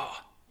 ja,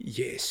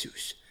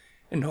 Jesus,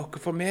 er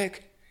noe for meg?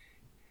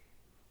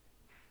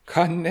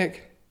 Kan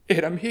jeg?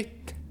 Er det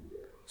mitt?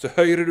 Så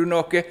hører du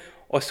noe,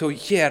 og så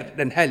gjør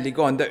den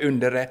Hellige Ånd det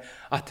underet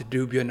at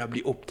du begynner å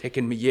bli opptatt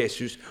med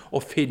Jesus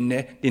og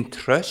finne din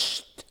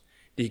trøst,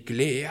 din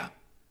glede,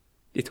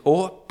 ditt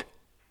håp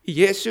i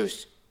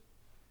Jesus.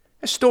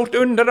 Det er stort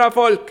under av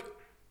folk.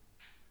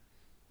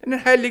 Den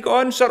Hellige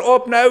Ånd som har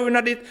åpnet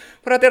øynene ditt,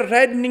 for at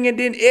redningen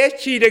din er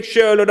ikke i deg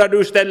selv og det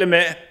du steller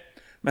med,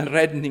 men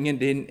redningen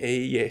din er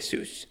i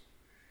Jesus.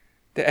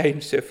 Det er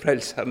en som er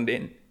frelseren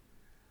din,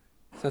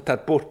 som har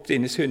tatt bort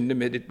dine synder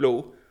med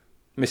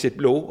sitt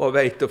blod, og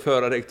vet å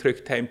føre deg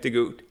trygt hjem til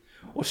Gud.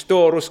 Og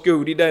står hos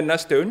Gud i denne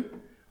stund,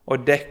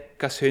 og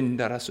dekker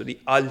syndere, så de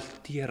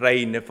alltid er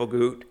rene for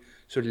Gud,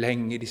 så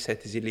lenge de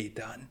setter sin lit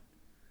til han.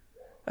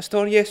 Der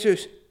står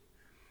Jesus.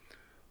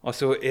 Og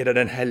så er det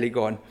den Hellige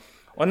Ånd.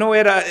 Og nå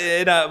er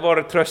det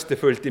vært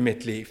trøstefullt i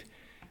mitt liv.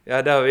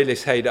 Ja, det vil jeg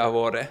si det har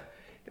vært.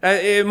 Det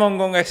er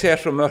mange ganger jeg ser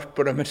så mørkt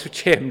på det, men så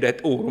kommer det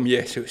et ord om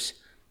Jesus,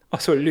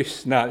 og så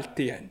lysner alt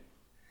igjen.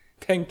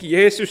 Tenk,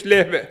 Jesus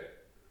lever.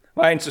 Det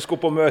var en som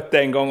skulle på møte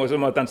en gang, og så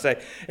måtte han si,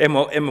 jeg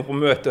må på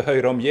møte og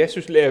høre om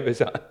Jesus lever,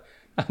 sa han.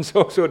 Han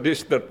så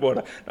dystert på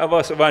det. Det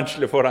var så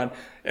vanskelig for han.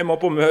 Jeg må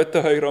på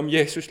møte og høre om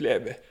Jesus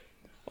lever.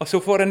 Og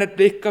så får han et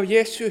blikk av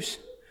Jesus.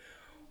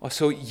 Og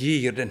så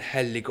gir den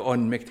Hellige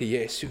Ånd meg til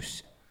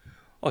Jesus.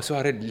 Og så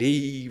har jeg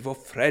liv og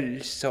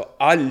frelse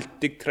og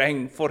alt jeg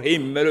trenger for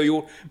himmel og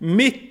jord,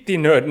 midt i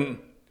nøden.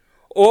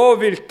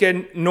 Og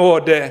hvilken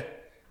nåde,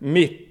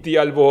 midt i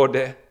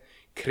alvordet.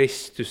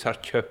 Kristus har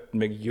kjøpt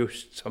meg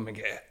just som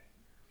jeg er.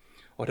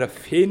 Og det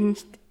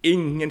finnes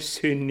ingen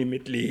synd i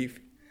mitt liv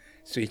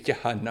som ikke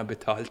han har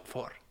betalt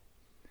for.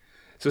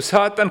 Så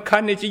Satan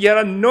kan ikke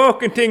gjøre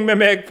noen ting med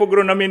meg på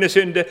grunn av mine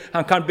synder.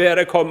 Han kan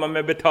bare komme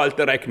med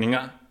betalte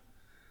regninger.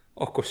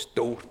 Og hvor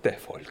stort det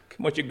folk.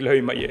 Må ikke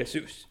glemme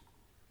Jesus.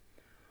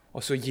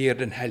 Og så gir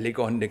den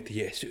Hellige Ånd deg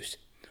til Jesus,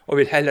 og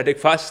vil helle deg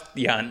fast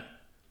i han.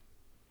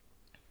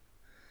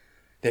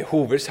 Det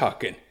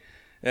hovedsaken.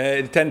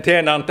 Den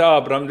tjeneren til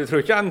Abraham, du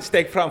tror ikke han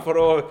steg fram for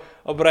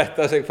å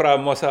brette seg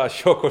fram og sa,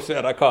 «Sjå hvor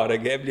svære kar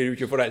jeg blir du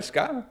ikke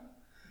forelsket?»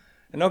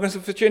 Det noen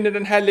som forkynner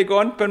den Hellige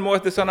Ånd på en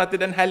måte sånn at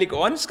den Hellige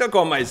Ånd skal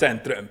komme i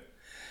sentrum.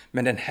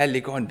 Men den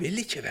Hellige Ånd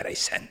vil ikke være i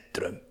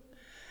sentrum.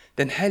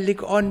 Den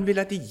Hellige Ånd vil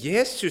at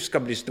Jesus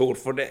skal bli stor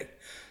for deg.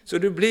 Så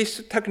du blir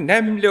så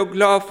takknemlig og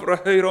glad for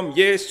å høre om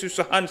Jesus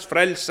og hans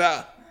frelse.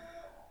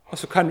 Og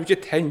så kan du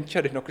ikke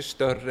tenke deg noe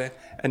større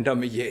enn det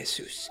med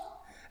Jesus.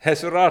 Det er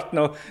så rart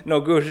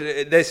når Gud,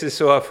 disse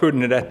som har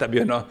funnet dette,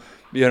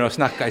 begynner å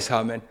snakke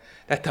sammen.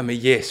 Dette med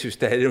Jesus,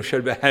 det er jo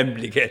selve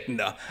hemmeligheten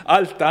da.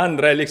 Alt det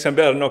andre er liksom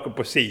bare noe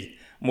på si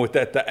mot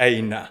dette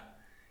ene.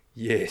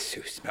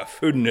 Jesus, vi har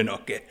funnet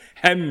noe.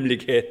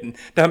 Hemmeligheten,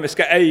 det vi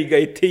skal eie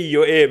i tid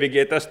og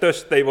evighet, det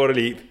største i våre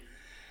liv.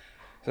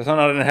 Så sånn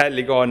har den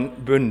Hellige Ånd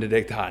bundet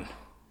deg til han.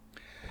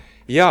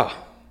 Ja,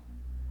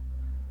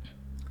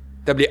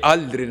 det blir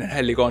aldri den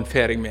Hellige Ånd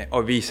ferdig med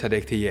å vise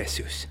deg til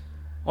Jesus.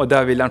 Og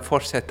det vil han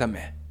fortsette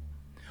med.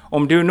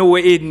 Om du nå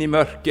er inne i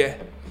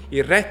mørket,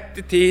 i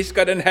rette tid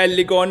skal den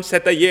Hellige Ånd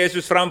sette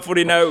Jesus framfor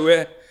dine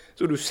øyne,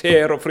 så du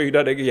ser og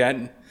fryder deg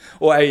igjen.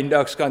 Og en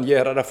dag skal han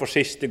gjøre det for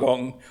siste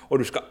gang, og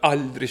du skal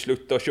aldri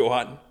slutte å se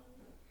han.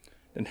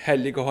 Den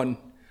Hellige Ånd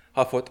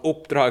har fått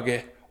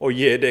oppdraget å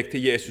gi deg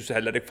til Jesus,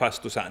 eller deg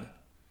fast hos han.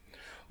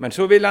 Men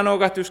så vil han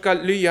også at du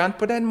skal lye han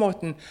på den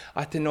måten,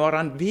 at når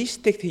han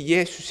viser deg til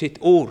Jesus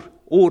sitt ord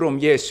om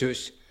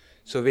Jesus,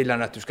 så vil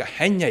han at du skal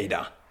henge i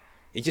det.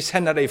 Ikke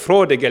sende det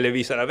ifra deg eller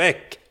vise det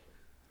vekk.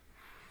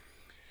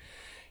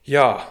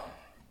 Ja,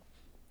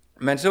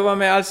 men så var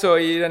vi altså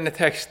i denne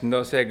teksten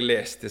da, som jeg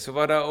leste, så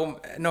var det om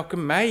noe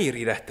mer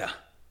i dette.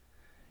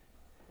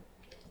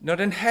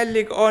 Når den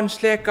Hellige Ånd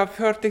slik har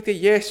ført deg til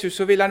Jesus,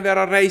 så vil han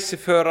være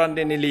reiseføreren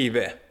din i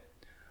livet.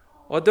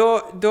 Og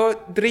da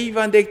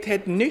driver han deg til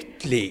et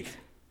nytt liv,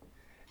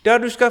 der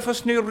du skal få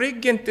snu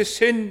ryggen til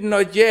synden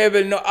og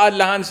djevelen og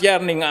alle hans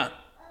gjerninger,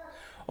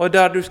 og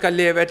der du skal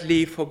leve et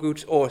liv for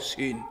Guds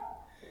åsyn,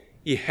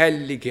 i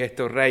hellighet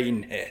og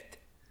renhet,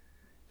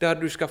 der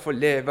du skal få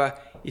leve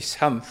i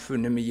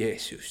samfunnet med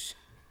Jesus.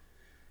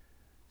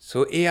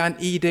 Så er han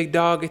i deg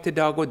dag etter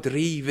dag og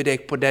driver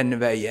deg på denne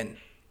veien.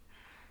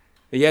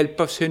 Ved hjelp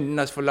av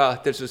syndenes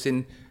forlatelse og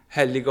sin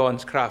Hellige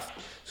Ånds kraft,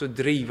 så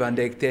driver han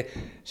deg til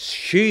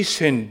sky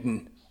synden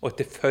og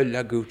til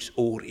følge Guds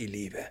ord i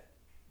livet.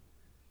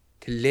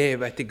 Til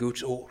leve etter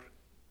Guds ord,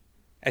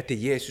 etter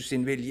Jesus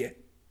sin vilje.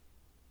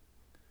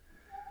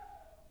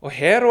 Og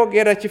her også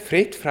er det ikke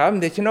fritt fram,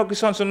 det er ikke noe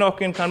sånn som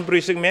noen kan bry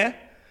seg med,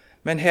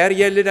 men her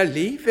gjelder det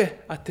livet,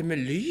 at det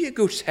med lyde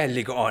Guds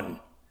Hellige Ånd,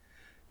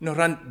 når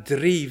han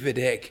driver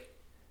deg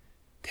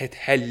til et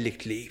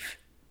helligt liv.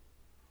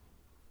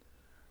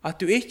 At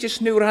du ikke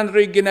snur han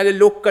ryggen eller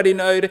lukker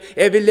dine øyre.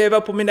 Jeg vil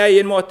leve på min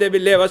egen måte, jeg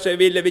vil leve så jeg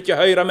vil ikke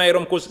høre mer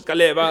om hvordan jeg skal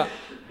leve.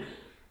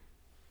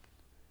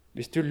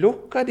 Hvis du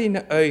lukker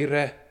dine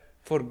øyre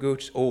for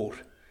Guds ord,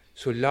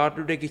 så lar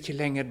du deg ikke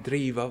lenger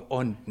drive av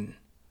ånden,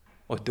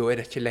 og da er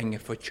det ikke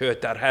lenger for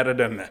kjøter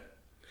herredømme.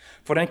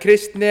 For den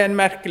kristne er en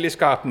merkelig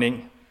skapning.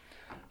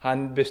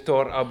 Han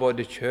består av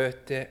både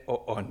kjøtet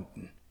og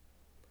ånden.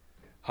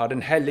 Har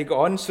den Hellige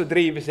Ånd så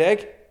driver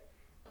seg,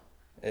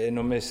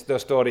 når det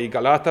står i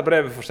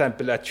Galaterbrevet for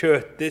eksempel, at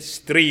kjøtet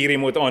strir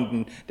imot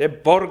ånden. Det er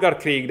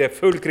borgerkrig, det er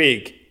full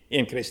krig i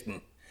en kristen.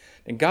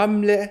 Den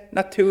gamle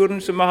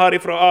naturen som vi har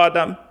ifra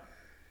Adam,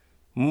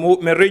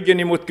 med ryggen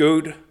imot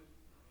Gud,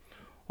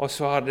 og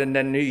så har den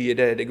nye,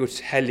 det er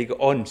Guds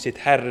Hellige Ånd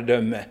sitt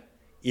herredømme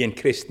i en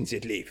kristen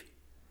sitt liv.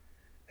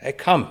 Det er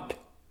kamp.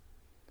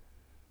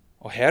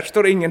 Og her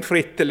står ingen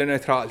fritt eller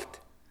nøytralt.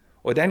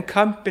 Og den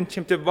kampen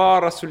kommer til å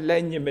vare så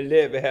lenge vi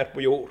lever her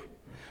på jord.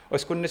 Og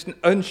jeg skulle nesten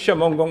ønske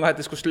mange ganger at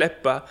jeg skulle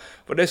slippe,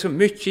 for det er så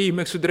mye i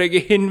meg som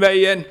dreier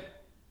hinveien.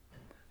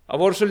 Det har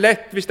vært så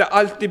lett hvis det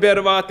alltid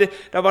bare var at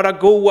det var det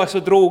gode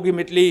som drog i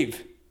mitt liv.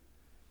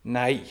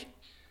 Nei,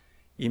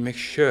 i meg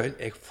selv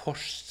er jeg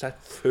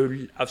fortsatt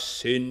full av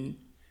synd,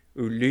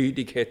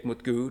 ulydighet mot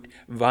Gud,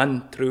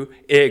 vantro,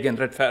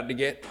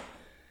 egenrettferdighet.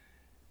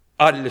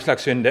 Alle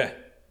slags synder.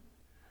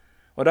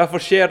 Og derfor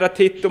skjer det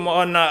titt om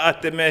annet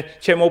at vi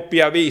kommer opp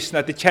i avisen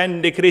at de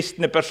kjente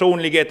kristne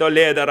personligheter og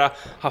ledere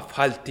har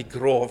falt i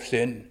grov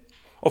synd.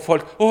 Og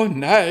folk,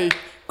 nei,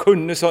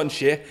 kunne sånn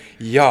skje?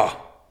 Ja,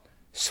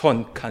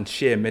 sånn kan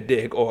skje med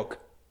deg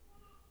også.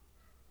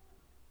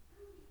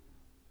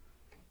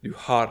 Du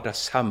har det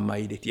samme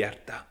i ditt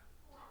hjerte.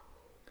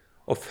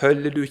 Og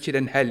følger du ikke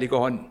den Hellige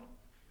Ånd,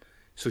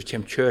 så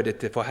kommer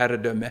kjødet til for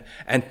herredømme,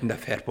 enten det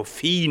fer på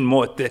fin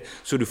måte,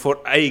 så du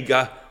får eie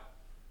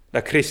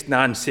det kristne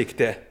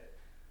ansiktet,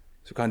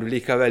 så kan du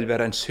likevel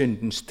være en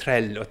syndens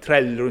trell, og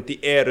trell rundt i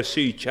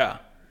æresykja,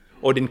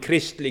 og din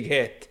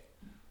kristelighet,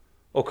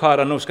 og hva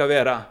det nå skal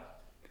være.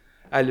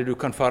 Eller du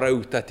kan fare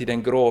ut at i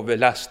den grove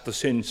last og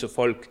synd som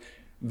folk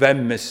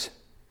vemmes.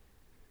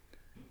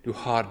 Du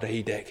har det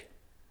i deg.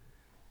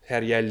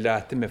 Her gjelder det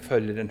at vi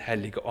følger den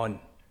hellige ånd.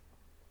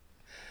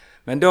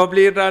 Men da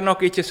blir det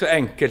nok ikke så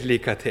enkelt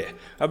like til.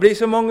 Det blir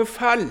så mange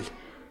fall.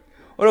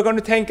 Og da kan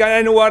du tenke,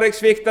 nå har jeg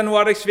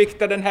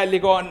sviktet den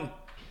hellige ånd.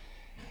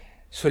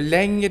 Så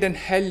lenge den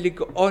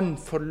hellige ånd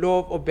får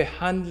lov å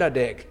behandle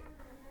deg,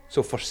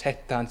 så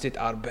fortsetter han sitt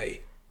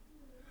arbeid.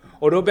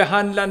 Og da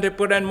behandler han det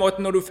på den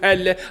måten når du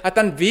feller, at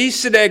han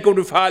viser deg hvor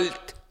du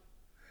falt,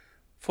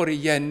 for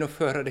igjen å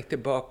føre deg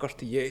tilbake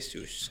til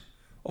Jesus,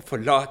 og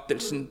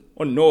forlatelsen,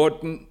 og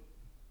nåden,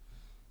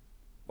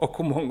 og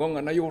hvor mange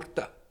ganger han har gjort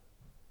det.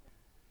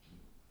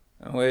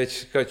 Og jeg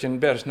skal ikke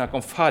bare snakke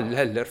om fall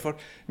heller, for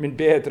min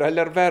bedre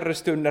eller verre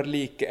stunder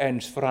like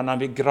ens, for han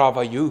vil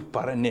grave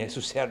djupere ned,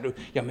 så ser du,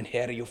 ja, men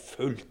her er jo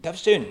fullt av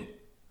synd.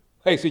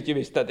 Og jeg som ikke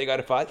visste at jeg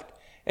hadde falt.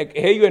 Jeg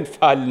er jo en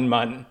fallen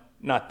mann,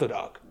 natt og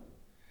dag.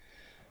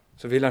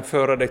 Så vil han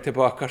føre deg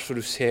tilbake, så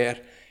du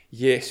ser,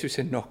 Jesus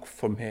er nok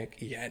for meg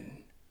igjen.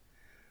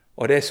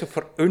 Og det er så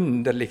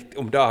forunderlig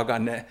om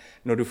dagene,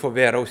 når du får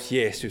være hos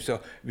Jesus,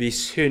 og vi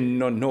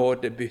synd og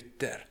nåde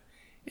bytter.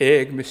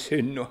 Jeg med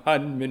synd og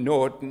han med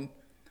nåden,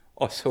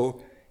 og så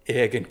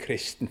er jeg en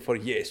kristen for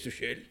Jesus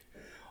skyld.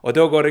 Og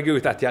da går jeg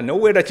ut at, ja, nå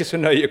er det ikke så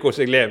nøye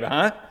hvordan jeg lever,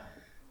 hæ?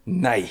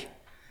 Nei,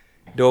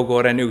 da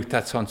går en ut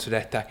at sånn som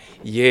dette,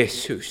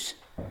 Jesus,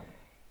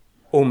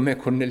 om jeg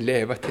kunne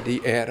leve til de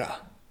æra,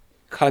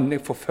 kan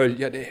jeg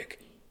forfølge deg?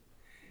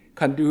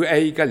 Kan du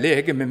eie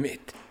legemet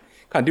mitt?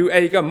 Kan du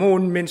eie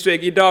munnen min, så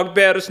jeg i dag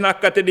bare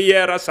snakker til de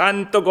æra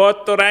sant og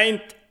godt og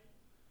rent?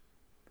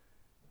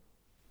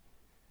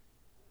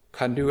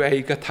 Kan du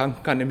eie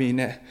tankene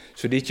mine,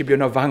 så de ikke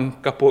begynner å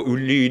vanke på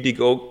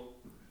ulydige og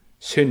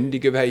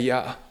syndige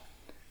veier,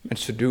 men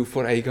så du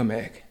får eie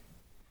meg?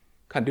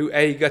 Kan du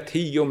eie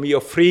tida mi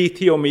og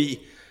fritida mi?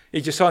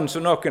 Ikke sånn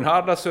som noen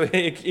har det, så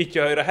jeg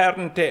ikke hører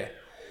Herren til.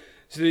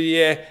 Så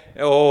de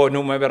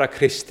nå må jeg være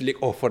kristelig,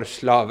 for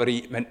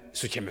slaveri, men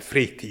så kommer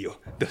fritida,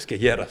 da skal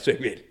jeg gjøre som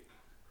jeg vil.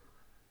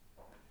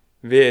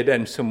 Ved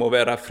den som må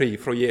være fri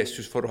fra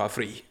Jesus for å ha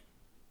fri.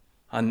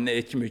 Han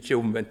er ikke mye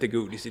omvendt til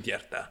Gud i sitt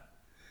hjerte.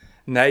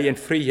 Nei, en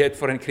frihet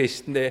for en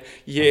kristen, det er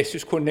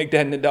Jesus, kunne jeg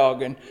denne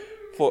dagen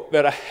få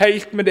være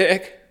helt med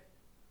deg.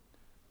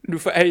 Du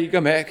får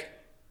eie meg,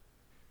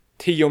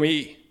 tida mi.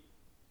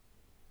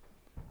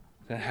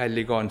 Den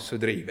hellige ånd som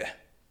driver.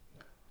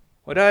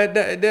 Og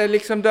det er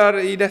liksom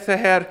der i dette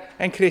her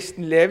en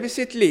kristen lever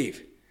sitt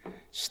liv.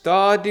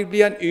 Stadig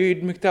blir han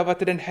ydmykt av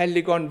at den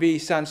hellige ånd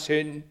viser hans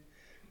synd,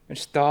 men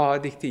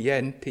stadig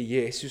igjen til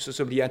Jesus, og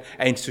så blir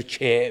han en som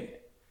kjem,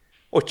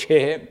 og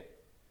kjem.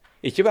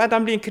 Ikke bare at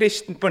han blir en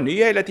kristen på ny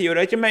hele tiden,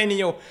 det er ikke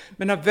meningen,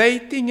 men han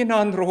vet ingen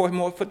annen råd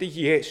må få til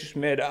Jesus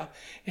med det.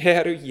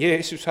 Herre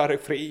Jesus har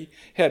jeg fri,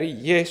 Herre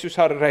Jesus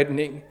har jeg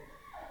redning.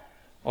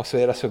 Og så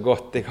er det så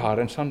godt jeg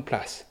har en sånn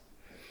plass.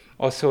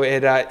 Og så er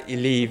det i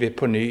livet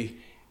på ny,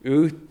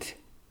 ut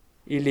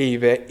i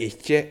livet,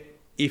 ikke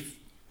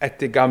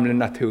etter gamle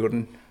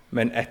naturen,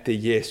 men etter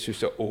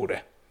Jesus og ordet.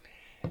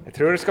 Jeg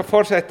tror jeg skal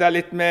fortsette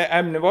litt med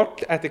emnet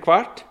vårt etter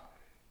hvert.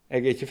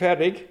 Jeg er ikke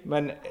ferdig,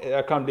 men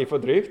det kan bli for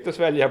drygt å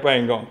svelge på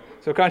en gang.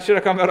 Så kanskje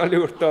det kan være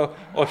lurt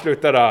å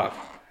slutte det av.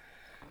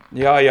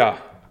 Ja.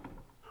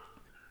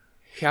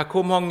 Ja,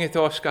 hvor mange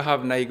av oss skal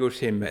havne i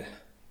Guds himmel?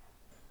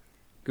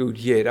 Gud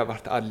gir det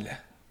vart alle.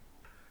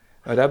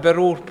 Og det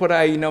beror på det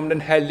ene om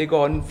den hellige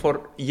ånd får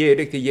gi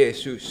deg til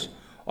Jesus,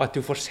 og at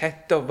du får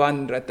sette og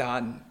vandre etter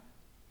han.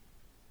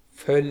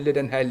 Følge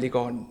den hellige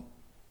ånd.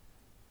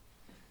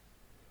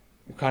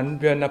 Du kan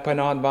begynne på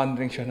en annen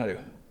vandring, skjønner du.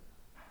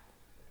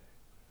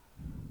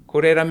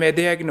 Hvor er det med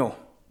deg nå?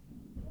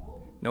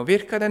 Nå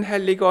virker den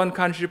hellige ånd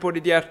kanskje på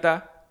ditt hjerte.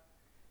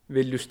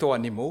 Vil du stå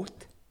han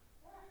imot?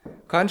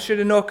 Kanskje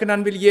det er noen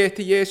han vil gi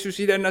til Jesus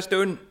i denne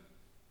stund.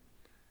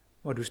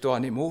 Må du stå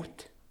han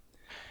imot?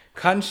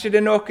 Kanskje det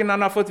er noen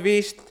han har fått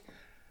vist,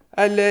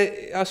 eller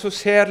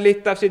ser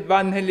litt av sitt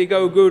vanhellige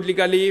og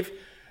ugudelige liv,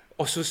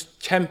 og så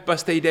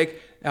kjempes det i deg.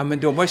 Ja, men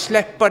da må jeg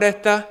slippe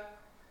dette.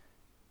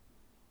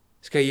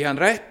 Skal jeg gi han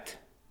rett?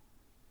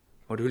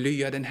 Må du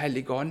lyde den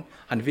hellige ånd.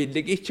 Han vil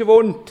deg ikke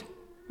vondt,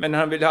 men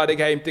han vil ha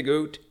deg hjem til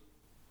Gud.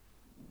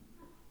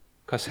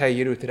 Hva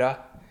sier du til det?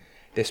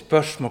 Det er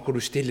spørsmål hvor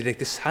du stiller deg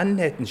til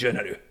sannheten,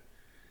 skjønner du.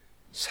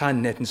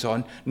 Sannheten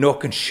sånn.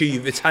 Noen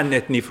skyver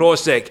sannheten ifra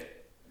seg,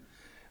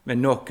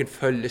 men noen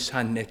følger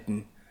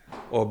sannheten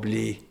og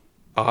blir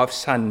av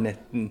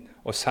sannheten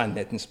og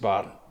sannhetens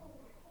barn.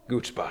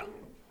 Guds barn.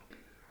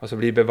 Og så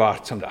blir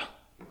bevart som det.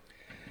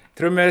 Jeg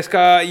tror vi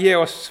skal gi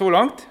oss så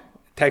langt.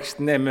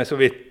 Teksten er med så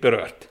vidt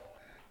berørt.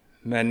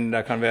 Men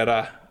det kan være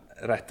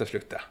rett å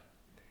slutte.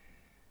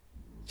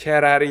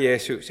 Kjære Herre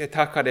Jesus, jeg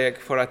takker deg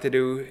for at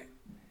du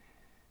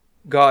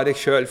ga deg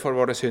selv for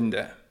våre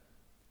synder.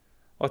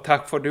 Og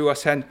takk for du har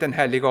sendt den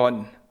hellige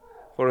ånd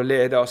for å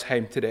lede oss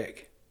hjem til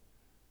deg.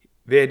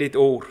 Ved ditt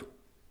ord.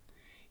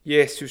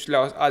 Jesus,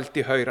 la oss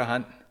alltid høre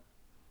han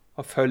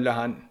og følge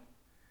han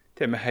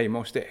til vi er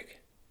hjemme hos deg.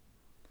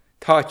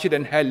 Ta ikke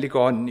den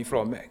hellige ånd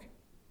ifra meg.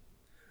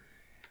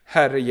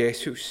 Herre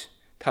Jesus,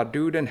 tar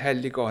du den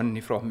hellige ånd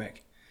ifra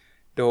meg,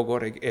 da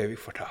går jeg evig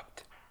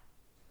fortapt.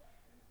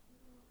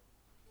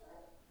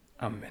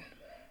 Amen.